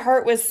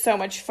iHeart was so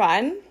much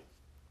fun,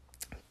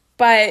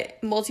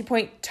 but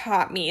Multipoint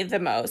taught me the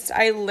most.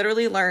 I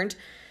literally learned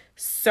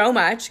so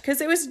much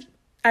because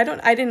I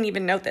didn't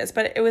even note this,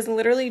 but it was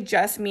literally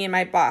just me and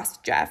my boss,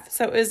 Jeff.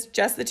 So it was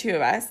just the two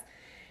of us.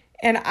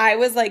 And I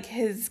was like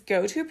his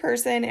go-to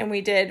person and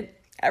we did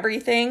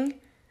everything.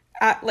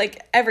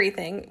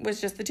 Everything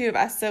was just the two of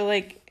us. So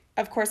like,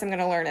 of course I'm going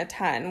to learn a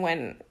ton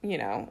when,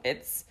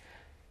 it's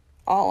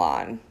all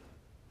on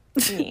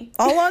me.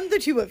 All on the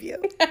two of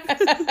you.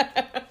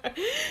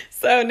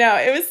 So no,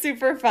 it was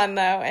super fun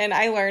though. And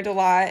I learned a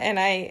lot and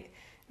I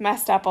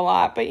messed up a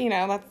lot, but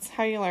that's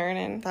how you learn.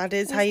 And that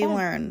is how you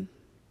learn.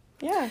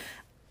 Yeah.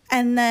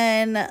 And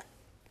then,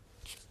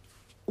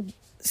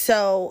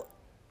 so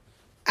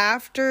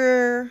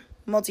after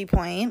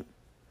Multipoint,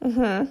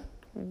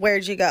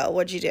 where'd you go?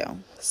 What'd you do?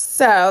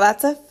 So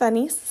that's a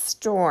funny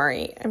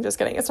story. I'm just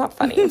kidding. It's not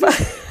funny, but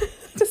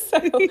so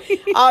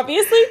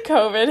obviously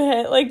COVID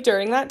hit like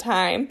during that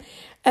time.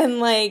 And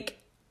like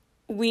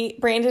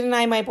Brandon and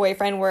I, my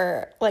boyfriend,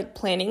 were like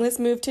planning this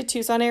move to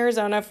Tucson,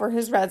 Arizona for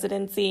his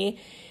residency.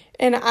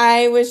 And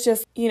I was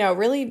just,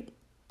 really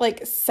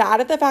like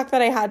sad at the fact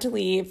that I had to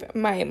leave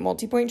my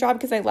Multipoint job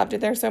because I loved it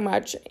there so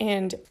much.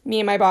 And me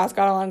and my boss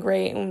got along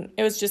great. And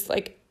it was just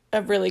like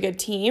a really good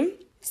team.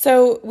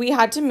 So we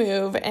had to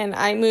move and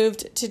I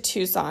moved to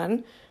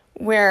Tucson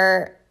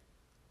where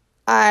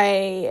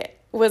I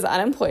was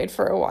unemployed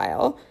for a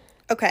while.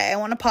 Okay, I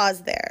want to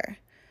pause there.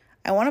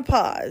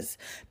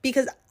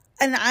 Because,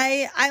 and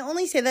I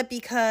only say that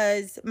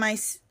because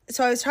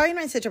so I was talking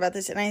to my sister about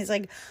this and I was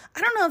like,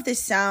 I don't know if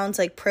this sounds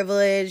like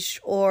privileged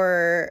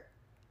or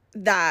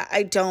that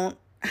I don't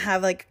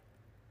have like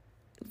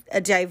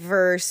a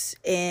diverse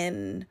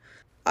in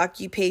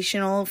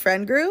occupational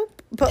friend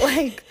group, but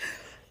like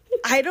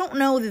I don't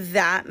know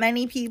that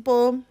many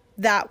people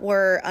that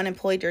were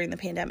unemployed during the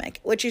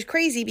pandemic, which is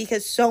crazy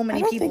because so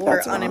many people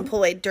were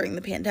unemployed during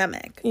the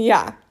pandemic.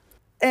 Yeah.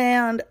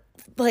 And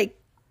like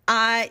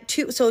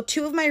two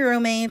of my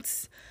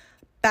roommates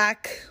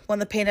back when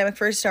the pandemic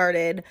first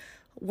started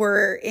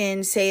were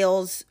in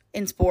sales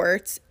in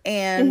sports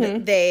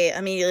and they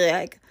immediately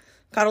like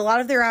got a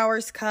lot of their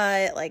hours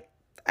cut. Like,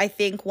 I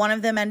think one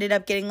of them ended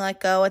up getting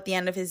let go at the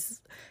end of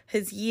his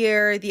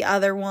year. The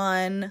other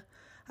one,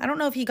 I don't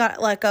know if he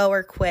got let go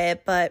or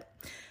quit, but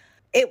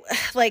it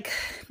like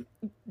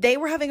they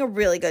were having a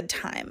really good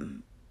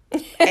time.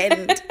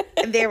 And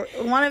they were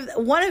one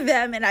of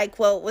them, and I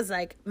quote, was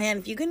like, "Man,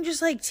 if you can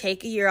just like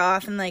take a year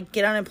off and like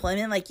get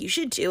unemployment, like you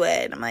should do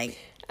it." And I'm like,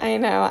 I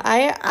know.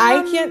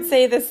 I can't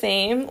say the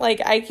same.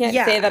 Like, I can't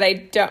say that I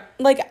don't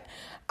like.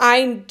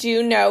 I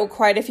do know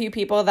quite a few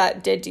people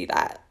that did do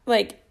that.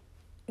 Like,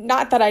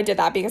 not that I did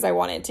that because I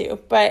wanted to,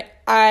 but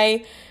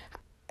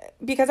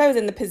because I was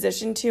in the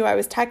position to, I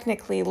was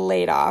technically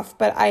laid off,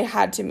 but I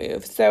had to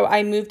move. So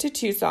I moved to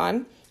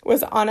Tucson,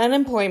 was on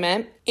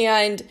unemployment,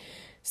 and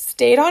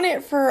stayed on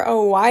it for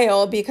a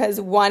while because,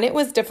 one, it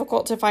was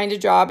difficult to find a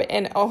job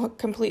in a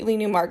completely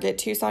new market.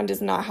 Tucson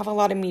does not have a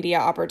lot of media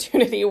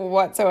opportunity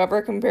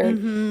whatsoever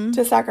compared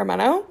to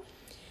Sacramento.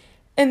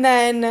 And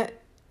then,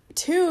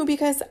 two,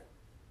 because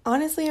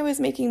honestly, I was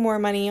making more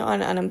money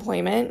on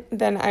unemployment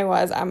than I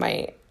was on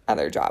my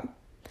other job.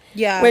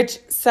 Yeah. Which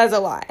says a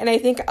lot. And I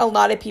think a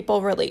lot of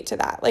people relate to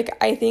that. Like,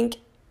 I think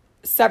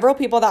several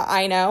people that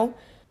I know,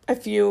 a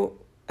few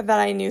that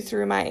I knew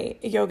through my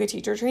yoga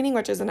teacher training,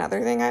 which is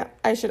another thing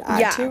I should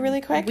add to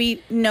really quick. We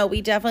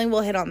definitely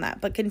will hit on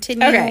that, but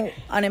continue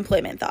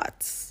unemployment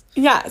thoughts.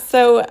 Yeah,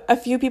 so a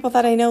few people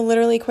that I know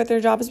literally quit their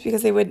jobs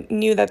because they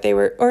knew that they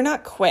were, or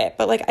not quit,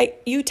 but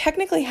like you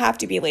technically have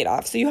to be laid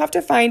off. So you have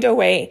to find a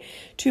way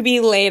to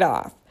be laid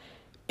off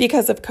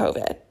because of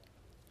COVID.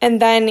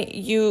 And then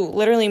you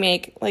literally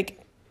make like,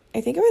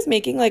 I think I was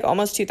making like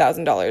almost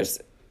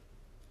 $2,000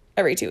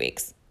 every 2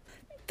 weeks.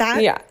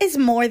 That is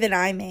more than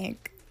I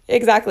make.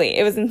 Exactly.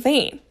 It was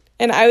insane.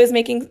 And I was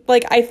making,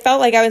 like, I felt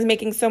like I was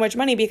making so much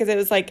money because it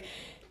was like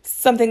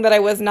something that I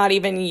was not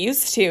even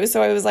used to.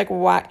 So I was like,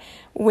 what?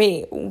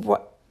 Wait,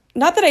 what?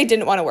 Not that I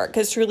didn't want to work,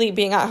 because truly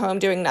being at home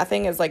doing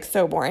nothing is like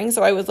so boring.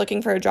 So I was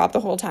looking for a job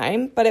the whole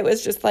time, but it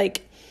was just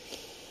like,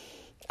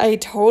 I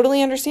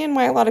totally understand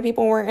why a lot of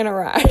people weren't in a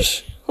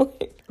rush.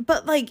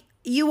 But like,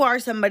 you are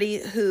somebody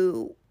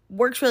who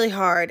works really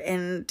hard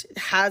and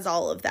has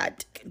all of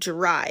that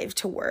drive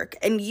to work,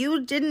 and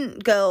you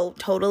didn't go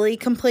totally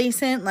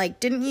complacent.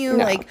 Like, didn't you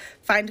like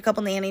find a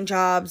couple nanny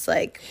jobs,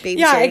 like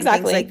babysitting,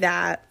 things like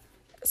that?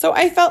 So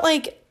I felt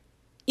like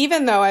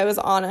even though I was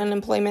on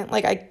unemployment,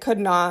 like I could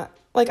not,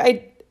 like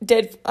I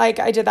did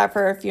that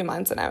for a few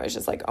months, and I was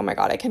just like, oh my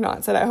God, I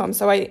cannot sit at home.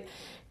 So I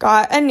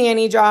got a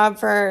nanny job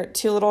for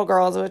 2 little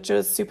girls, which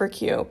was super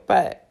cute,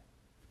 but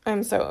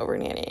I'm so over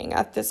nannying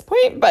at this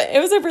point. But it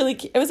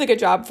was a good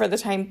job for the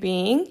time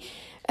being.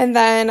 And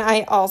then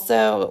I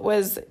also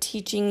was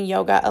teaching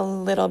yoga a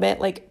little bit,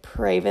 like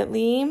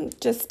privately,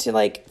 just to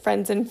like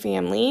friends and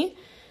family.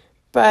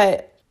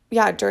 But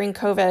yeah, during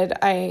COVID,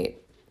 I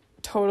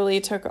totally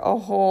took a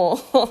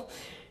whole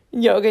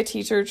yoga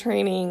teacher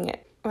training,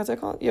 what's it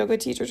called? Yoga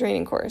teacher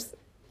training course.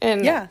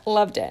 And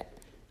loved it.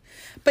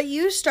 But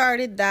you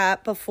started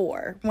that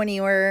before, when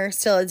you were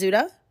still at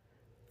Zuda?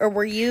 Or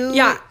were you?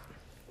 Yeah.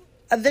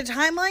 The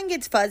timeline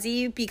gets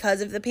fuzzy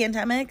because of the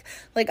pandemic.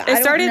 Like, I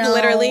started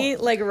literally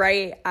like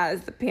right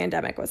as the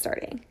pandemic was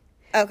starting.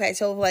 Okay,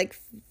 so like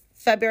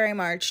February,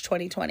 March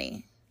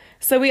 2020.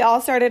 So we all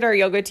started our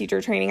yoga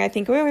teacher training. I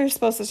think we were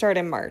supposed to start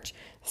in March.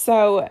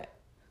 So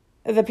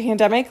the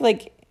pandemic,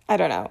 like, I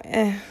don't know.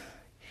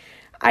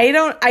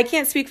 I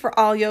can't speak for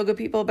all yoga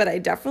people, but I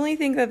definitely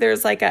think that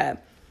there's like a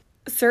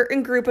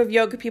certain group of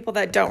yoga people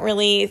that don't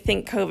really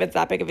think COVID's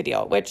that big of a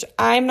deal, which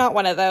I'm not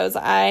one of those.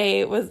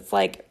 I was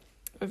like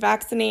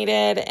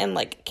vaccinated and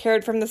like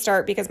cared from the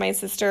start because my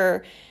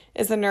sister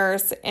is a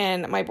nurse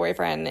and my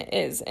boyfriend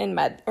is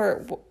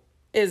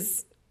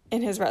is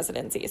in his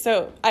residency.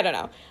 So I don't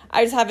know.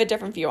 I just have a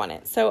different view on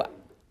it. So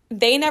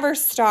they never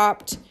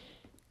stopped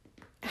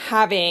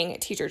having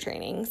teacher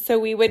training. So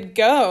we would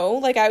go,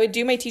 like I would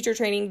do my teacher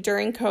training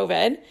during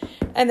COVID.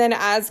 And then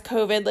as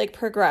COVID like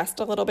progressed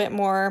a little bit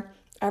more,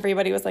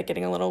 everybody was like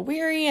getting a little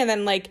weary. And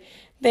then like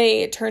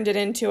they turned it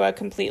into a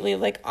completely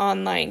like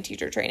online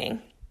teacher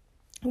training,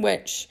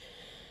 which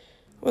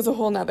was a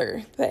whole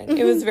nother thing. Mm-hmm.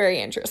 It was very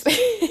interesting.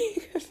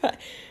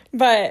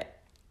 but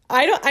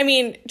I don't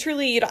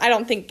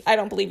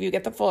believe you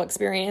get the full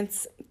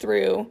experience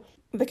through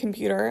the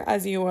computer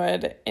as you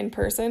would in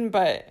person.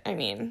 But I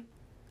mean,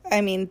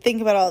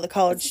 think about all the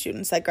college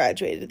students that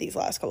graduated these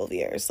last couple of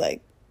years.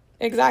 Like,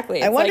 exactly.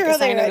 It's I wonder like how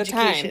their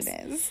education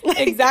is.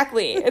 Like,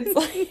 exactly. It's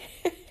like,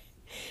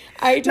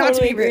 I totally not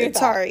to be agree rude. with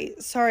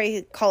that.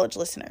 Sorry, college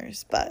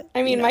listeners, but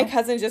I mean, my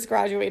cousin just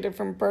graduated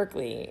from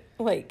Berkeley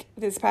like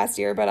this past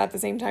year, but at the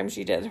same time,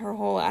 she did her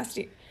whole last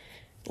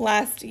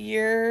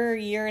year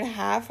and a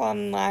half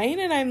online,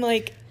 and I'm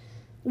like,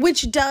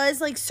 which does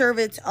like serve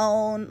its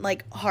own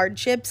like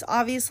hardships,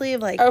 obviously,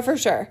 of like, oh, for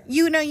sure,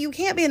 you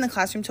can't be in the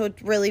classroom, so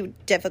it's really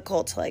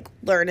difficult to like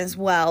learn as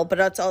well. But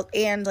it's all,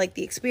 and like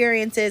the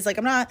experiences, like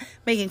I'm not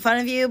making fun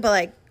of you, but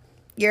like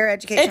your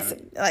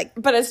education,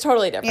 but it's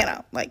totally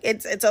different. Like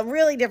it's a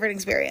really different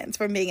experience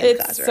from being in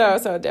the classroom.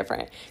 It's so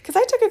different. Because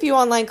I took a few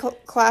online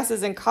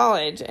classes in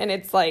college, and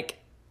it's like,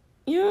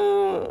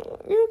 you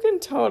can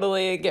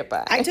totally get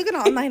by. I took an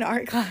online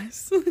art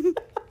class.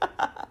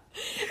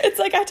 It's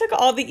like I took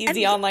all the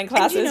easy online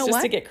classes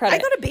just to get credit. I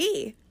got a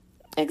B.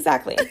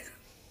 Exactly.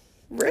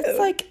 Rude. It's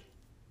like,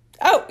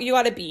 oh, you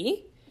got a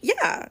B?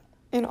 Yeah.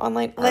 In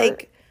online art?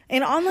 Like,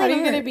 in online art. How do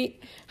you get a B?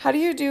 How do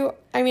you do,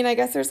 I mean, I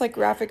guess there's like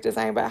graphic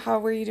design, but how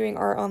were you doing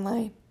art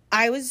online?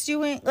 I was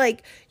doing,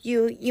 like,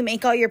 you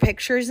make all your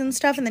pictures and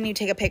stuff, and then you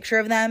take a picture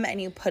of them, and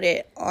you put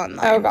it online.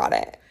 Oh, got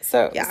it.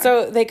 So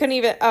they couldn't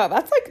even,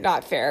 that's, like,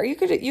 not fair. You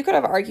could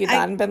have argued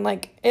that and been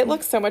like, it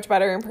looks so much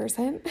better in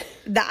person.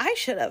 That I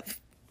should have.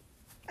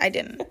 I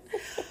didn't.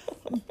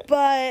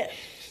 But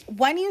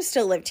when you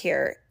still lived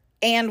here,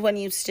 and when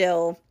you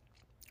still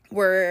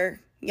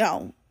were,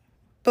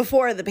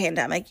 before the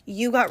pandemic,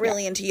 you got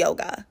really into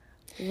yoga.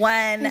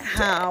 When,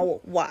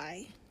 how,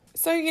 why?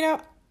 So,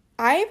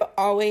 I've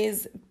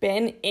always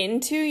been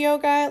into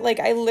yoga. Like,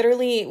 I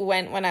literally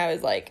went when I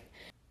was like,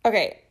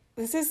 okay,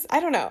 I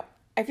don't know.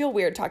 I feel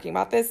weird talking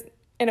about this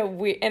in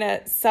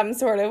a some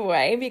sort of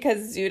way,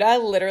 because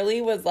Zuda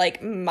literally was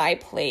like my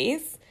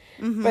place.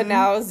 Mm-hmm. But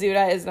now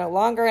Zuda is no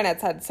longer, and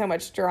it's had so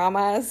much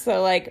drama.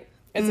 So like,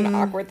 it's an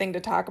awkward thing to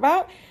talk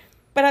about.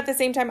 But at the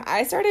same time,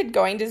 I started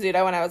going to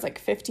Zudo when I was like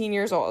 15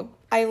 years old.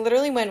 I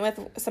literally went with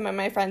some of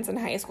my friends in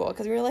high school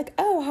because we were like,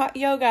 oh, hot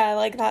yoga,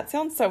 like that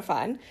sounds so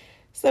fun.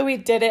 So we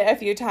did it a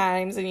few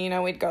times, and, you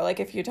know, we'd go like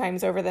a few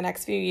times over the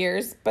next few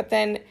years. But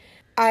then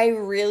I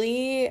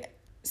really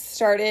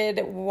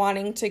started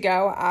wanting to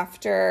go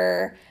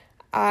after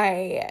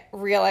I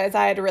realized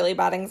I had really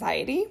bad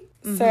anxiety.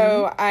 Mm-hmm.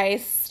 So I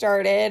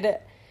started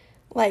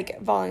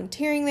like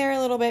volunteering there a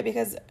little bit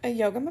because a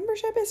yoga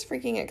membership is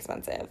freaking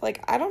expensive.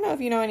 Like, I don't know if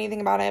you know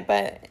anything about it,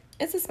 but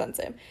it's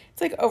expensive.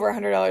 It's like over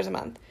 $100 a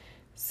month.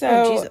 So,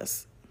 oh,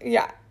 Jesus.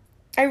 Yeah.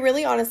 I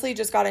really honestly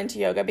just got into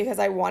yoga because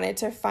I wanted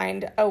to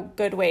find a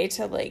good way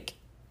to like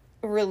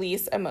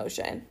release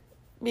emotion,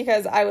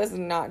 because I was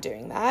not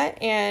doing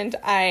that. And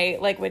I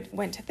like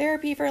went to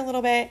therapy for a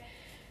little bit.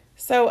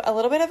 So a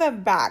little bit of a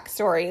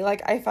backstory.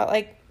 Like, I felt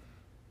like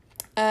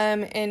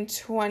in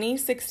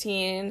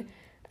 2016,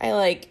 I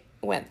like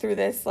went through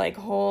this like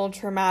whole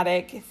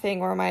traumatic thing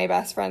where my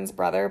best friend's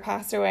brother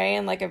passed away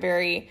in like a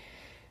very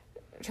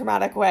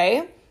traumatic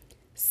way.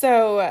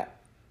 So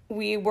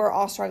we were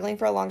all struggling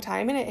for a long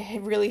time, and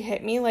it really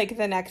hit me like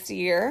the next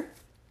year.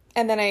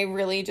 And then I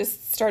really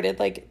just started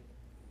like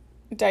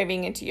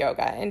diving into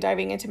yoga and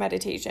diving into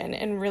meditation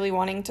and really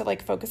wanting to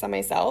like focus on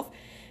myself,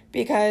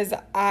 because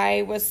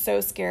I was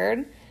so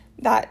scared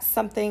that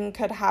something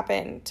could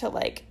happen to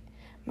like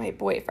my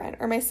boyfriend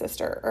or my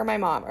sister or my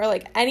mom or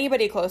like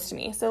anybody close to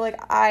me. So like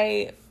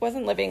I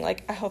wasn't living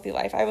like a healthy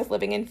life. I was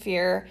living in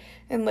fear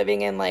and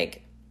living in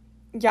like,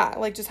 yeah,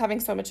 like just having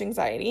so much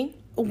anxiety.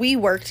 We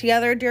worked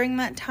together during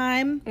that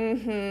time.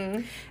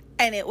 Mm-hmm.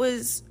 And it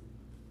was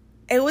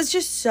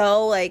just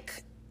so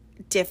like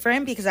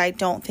different, because I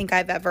don't think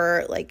I've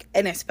ever like,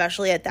 and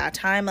especially at that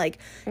time, like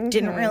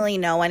didn't really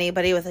know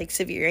anybody with like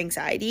severe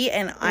anxiety.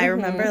 And I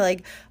remember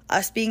like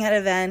us being at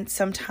events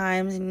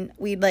sometimes, and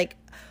we'd like,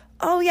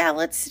 oh yeah,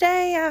 let's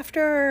stay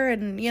after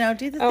and, you know,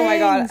 do the things. My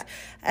God.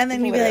 And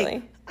then you'd be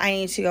like, I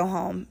need to go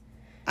home.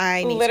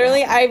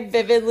 I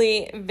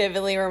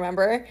vividly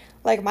remember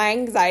like my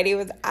anxiety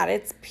was at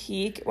its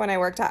peak when I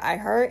worked at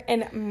iHeart,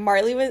 and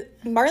Marley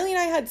and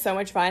I had so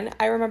much fun.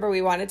 I remember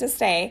we wanted to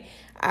stay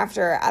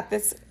after at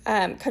this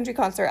country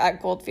concert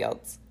at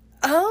Goldfields.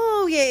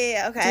 Oh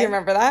yeah, okay. Do you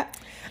remember that?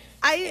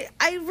 I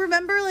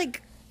remember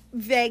like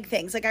vague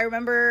things. Like I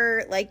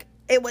remember like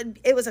it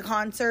was a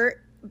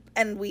concert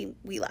and we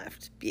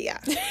left. Yeah.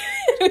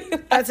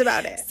 That's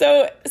about it.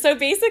 So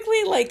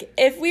basically, like,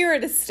 if we were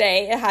to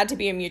stay, it had to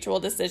be a mutual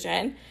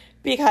decision,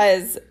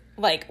 because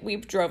like we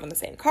drove in the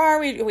same car,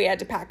 we had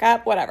to pack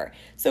up, whatever.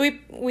 So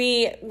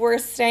we were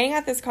staying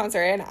at this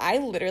concert, and I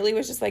literally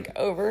was just like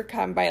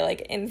overcome by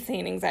like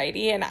insane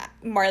anxiety, and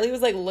Marley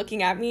was like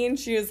looking at me, and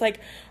she was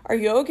like, are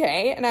you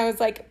okay? And I was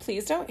like,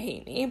 please don't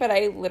hate me, but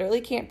I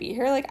literally can't be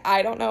here. Like,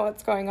 I don't know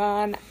what's going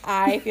on.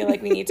 I feel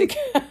like we need to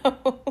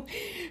go.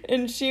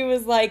 And she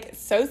was like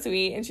so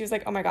sweet, and she was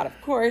like, oh my God,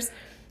 of course.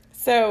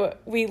 So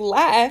we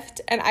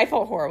left, and I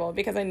felt horrible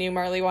because I knew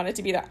Marley wanted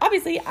to be there.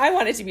 Obviously, I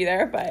wanted to be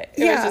there, but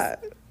it was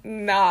just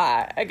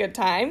not a good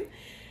time.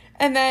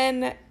 And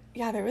then,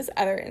 yeah, there was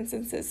other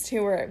instances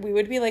too where we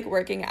would be like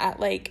working at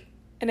like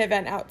an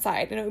event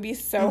outside, and it would be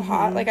so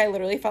hot. Like I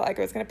literally felt like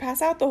I was going to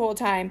pass out the whole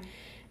time,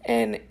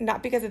 and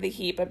not because of the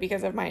heat, but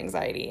because of my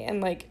anxiety. And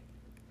like,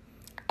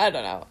 I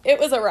don't know. It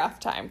was a rough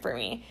time for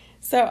me.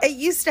 So it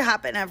used to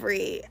happen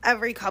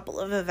every couple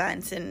of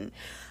events, and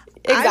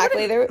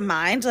exactly. I wouldn't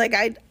mind. Like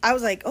I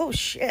was like, oh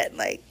shit,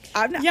 like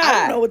I don't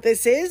know what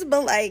this is,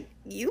 but like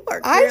you are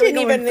clearly I didn't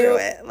even know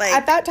it. Like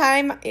at that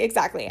time,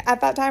 exactly.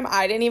 At that time,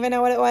 I didn't even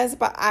know what it was,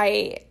 but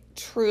I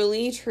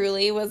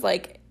truly was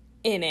like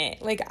in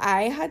it. Like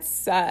I had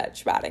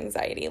such bad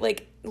anxiety.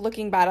 Like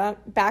looking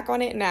back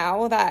on it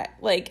now, that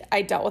like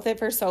I dealt with it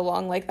for so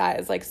long, like that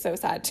is like so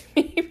sad to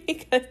me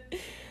because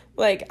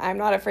like I'm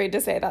not afraid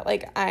to say that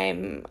like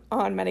I'm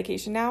on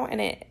medication now,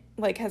 and it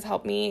like has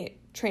helped me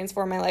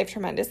transform my life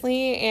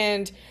tremendously.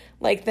 And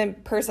like the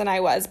person I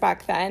was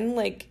back then,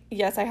 like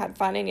yes, I had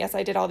fun, and yes,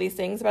 I did all these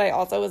things, but I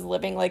also was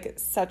living like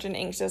such an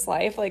anxious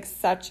life, like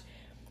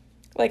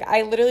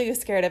I literally was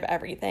scared of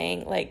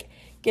everything. Like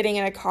getting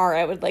in a car,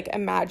 I would like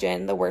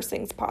imagine the worst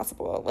things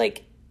possible,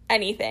 like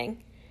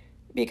anything,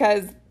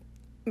 because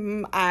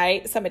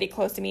somebody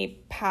close to me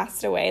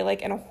passed away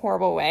like in a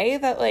horrible way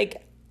that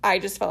like I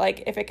just felt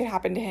like if it could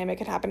happen to him, it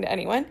could happen to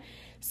anyone.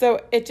 So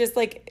it just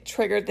like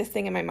triggered this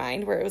thing in my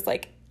mind where it was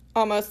like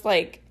almost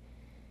like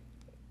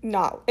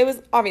it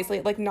was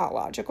obviously like not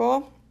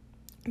logical,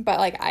 but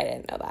like I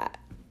didn't know that.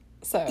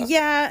 So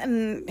yeah,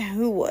 and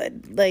who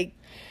would? Like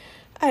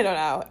I don't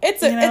know.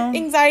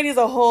 Anxiety is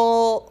a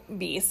whole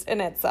beast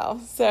in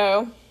itself.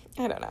 So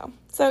I don't know.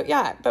 So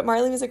yeah, but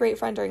Marley was a great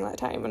friend during that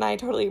time, and I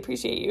totally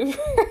appreciate you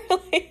for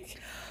like.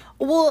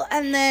 Well,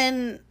 and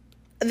then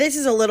this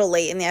is a little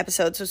late in the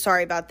episode, so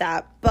sorry about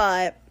that.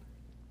 But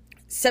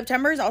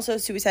September is also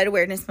Suicide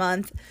Awareness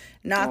Month.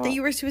 Not that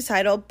you were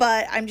suicidal,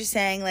 but I'm just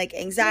saying, like,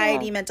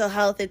 anxiety, mental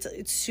health,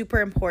 it's super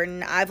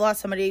important. I've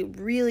lost somebody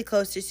really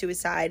close to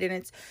suicide, and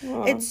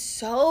it's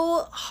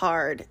so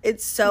hard.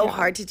 It's so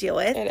hard to deal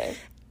with. It is.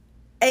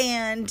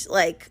 And,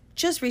 like,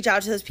 just reach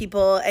out to those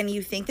people, and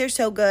you think they're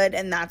so good,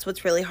 and that's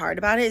what's really hard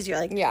about it is you're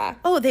like, yeah,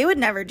 oh, they would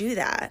never do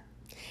that.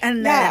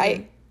 And yeah,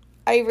 then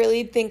I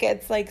really think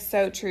it's, like,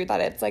 so true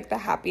that it's, like, the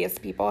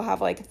happiest people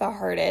have, like, the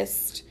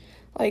hardest,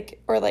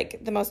 like, or,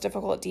 like, the most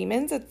difficult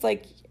demons. It's,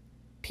 like,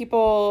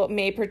 people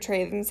may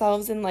portray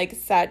themselves in, like,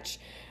 such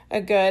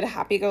a good,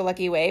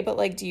 happy-go-lucky way, but,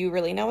 like, do you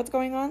really know what's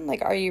going on?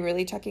 Like, are you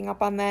really checking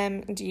up on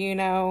them? Do you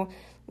know,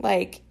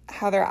 like,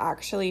 how they're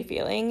actually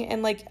feeling?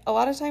 And, like, a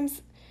lot of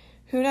times,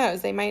 who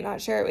knows? They might not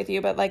share it with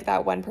you, but, like,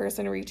 that one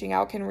person reaching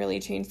out can really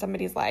change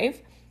somebody's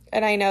life.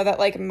 And I know that,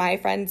 like, my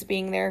friends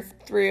being there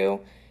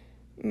through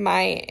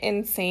my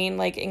insane,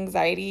 like,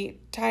 anxiety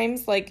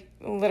times, like,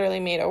 literally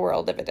made a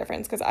world of a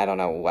difference because I don't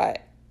know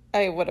what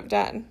I would have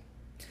done.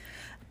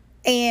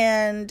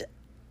 And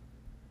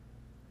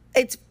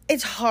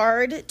it's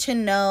hard to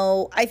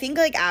know. I think,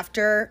 like,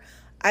 after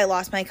I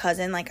lost my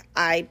cousin, like,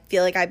 I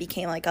feel like I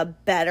became, like, a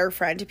better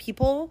friend to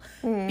people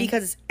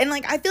because, and,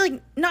 like, I feel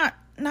like not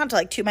to,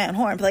 like, toot my own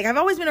horn, but, like, I've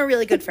always been a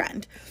really good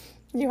friend.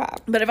 You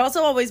have. But I've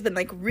also always been,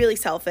 like, really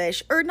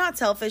selfish, or not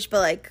selfish, but,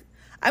 like,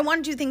 I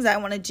want to do things I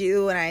want to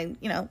do, and I,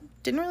 you know,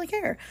 didn't really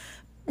care.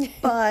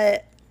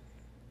 But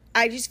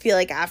I just feel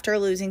like after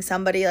losing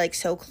somebody, like,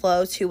 so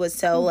close who was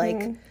so,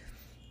 like,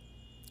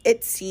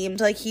 it seemed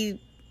like he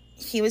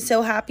was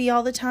so happy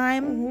all the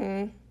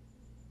time.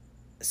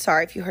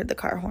 Sorry if you heard the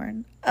car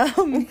horn.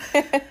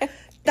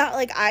 That,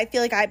 like, I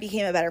feel like I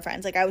became a better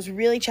friend. Like, I was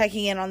really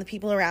checking in on the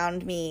people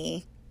around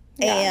me,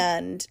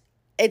 and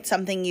it's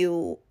something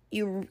you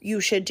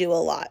should do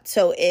a lot.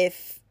 So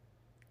if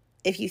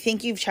you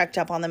think you've checked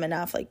up on them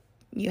enough, like,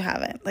 you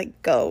haven't.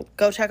 Like, go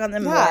check on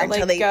them more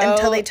until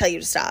they tell you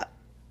to stop.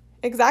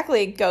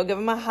 Exactly. Go give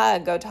them a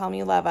hug. Go tell them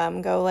you love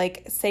them. Go,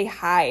 like, say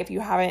hi if you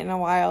haven't in a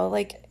while.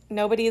 Like,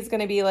 nobody's going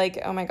to be like,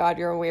 oh, my God,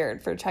 you're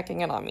weird for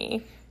checking in on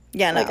me.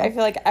 Yeah, no. Like, I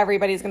feel like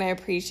everybody's going to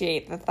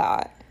appreciate the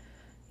thought.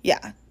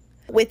 Yeah.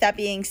 With that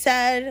being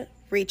said,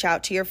 reach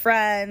out to your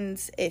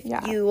friends. If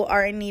you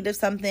are in need of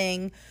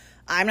something,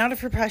 I'm not a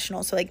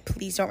professional, so, like,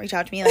 please don't reach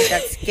out to me. Like,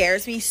 that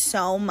scares me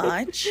so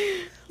much.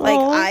 Like,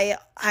 I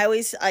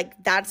always,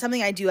 like, that's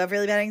something I do have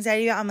really bad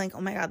anxiety about. I'm like,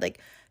 oh, my God, like,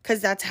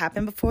 because that's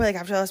happened before. Like,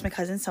 after I lost my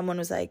cousin, someone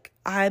was like,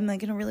 I'm,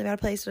 like, in a really bad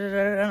place.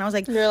 And I was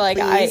like, you're like,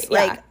 please,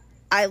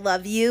 I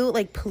love you.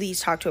 Like, please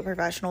talk to a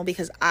professional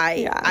because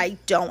I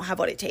don't have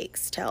what it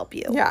takes to help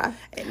you. Yeah.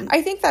 And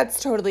I think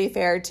that's totally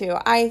fair, too.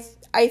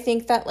 I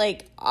think that,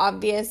 like,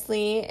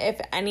 obviously,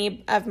 if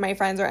any of my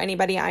friends or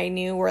anybody I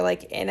knew were,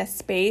 like, in a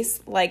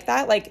space like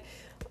that, like,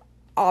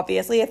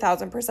 obviously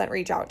 1,000%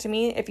 reach out to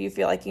me if you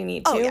feel like you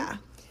need to. Oh, yeah.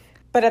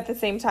 But at the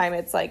same time,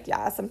 it's like,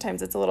 yeah,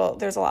 sometimes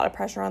there's a lot of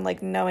pressure on,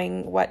 like,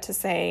 knowing what to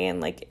say and,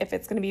 like, if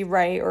it's going to be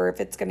right or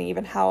if it's going to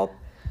even help.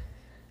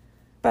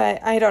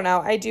 But I don't know.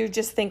 I do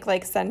just think,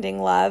 like,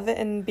 sending love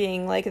and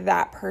being, like,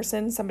 that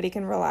person somebody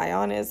can rely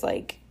on is,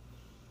 like,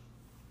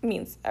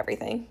 means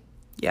everything.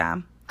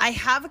 Yeah. I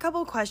have a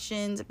couple of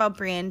questions about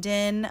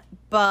Brandon,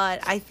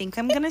 but I think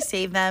I'm going to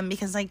save them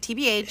because, like,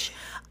 TBH,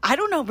 I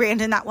don't know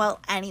Brandon that well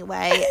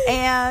anyway.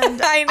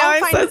 And I know,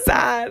 I'm so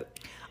sad.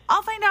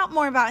 I'll find out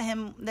more about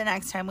him the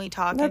next time we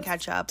talk and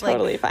catch up.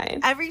 Totally like, fine.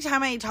 Every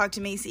time I talk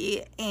to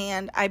Macy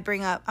and I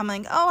bring up, I'm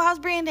like, oh, how's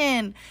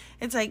Brandon?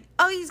 It's like,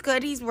 oh, he's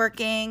good. He's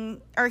working.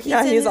 Or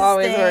he's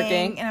always thing.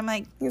 Working. And I'm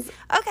like,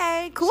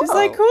 okay, cool. She's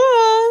like,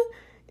 cool.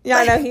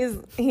 Yeah, no,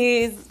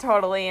 he's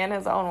totally in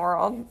his own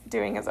world,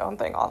 doing his own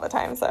thing all the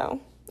time.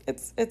 So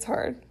it's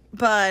hard.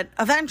 But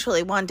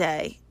eventually, one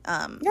day,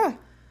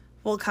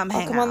 we'll come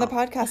hang out. I'll come on the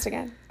podcast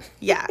again.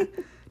 Yeah,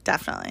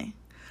 definitely.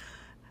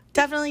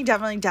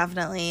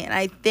 Definitely. And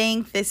I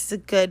think this is a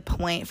good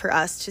point for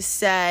us to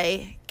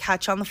say,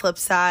 catch on the flip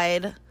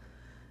side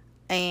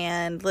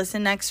and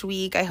listen next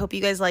week. I hope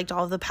you guys liked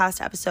all of the past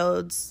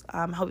episodes.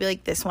 Hope you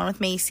like this one with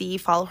Macy.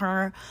 Follow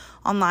her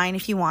online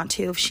if you want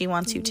to, if she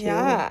wants you to.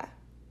 Yeah.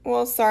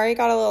 Well, sorry,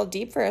 got a little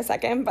deep for a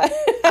second, but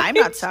I'm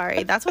not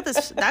sorry. That's what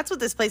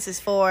this place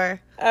is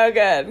for. Oh,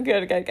 good.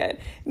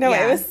 No,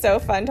 It was so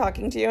fun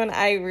talking to you, and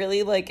I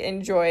really, like,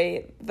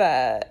 enjoy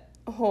the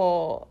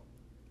whole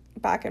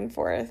back and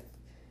forth.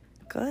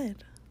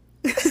 Good.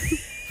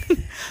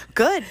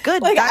 Good.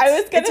 Like,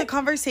 it's a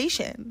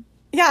conversation.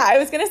 Yeah, I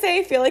was going to say,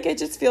 I feel like it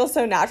just feels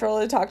so natural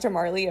to talk to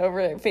Marley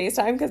over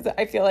FaceTime because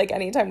I feel like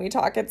anytime we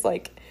talk, it's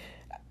like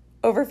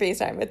over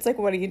FaceTime. It's like,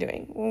 what are you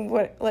doing?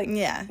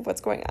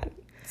 What's going on?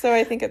 So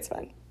I think it's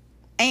fun.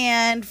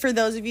 And for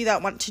those of you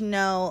that want to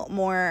know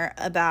more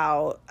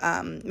about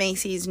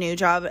Macy's new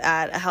job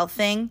at a health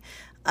thing,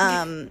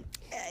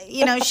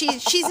 you know,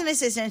 she's an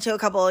assistant to a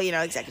couple, you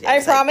know, executives.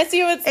 I promise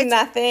you it's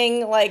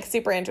nothing, like,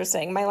 super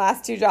interesting. My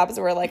last 2 jobs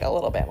were, like, a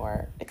little bit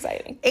more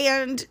exciting.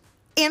 And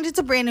it's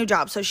a brand new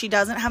job, so she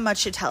doesn't have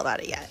much to tell about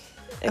it yet.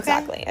 Okay?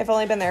 Exactly. I've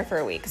only been there for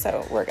a week,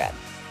 so we're good.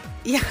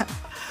 Yeah.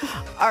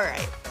 All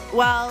right.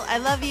 Well, I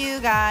love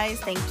you guys.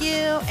 Thank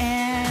you,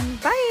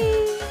 and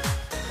bye.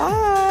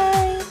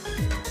 Bye.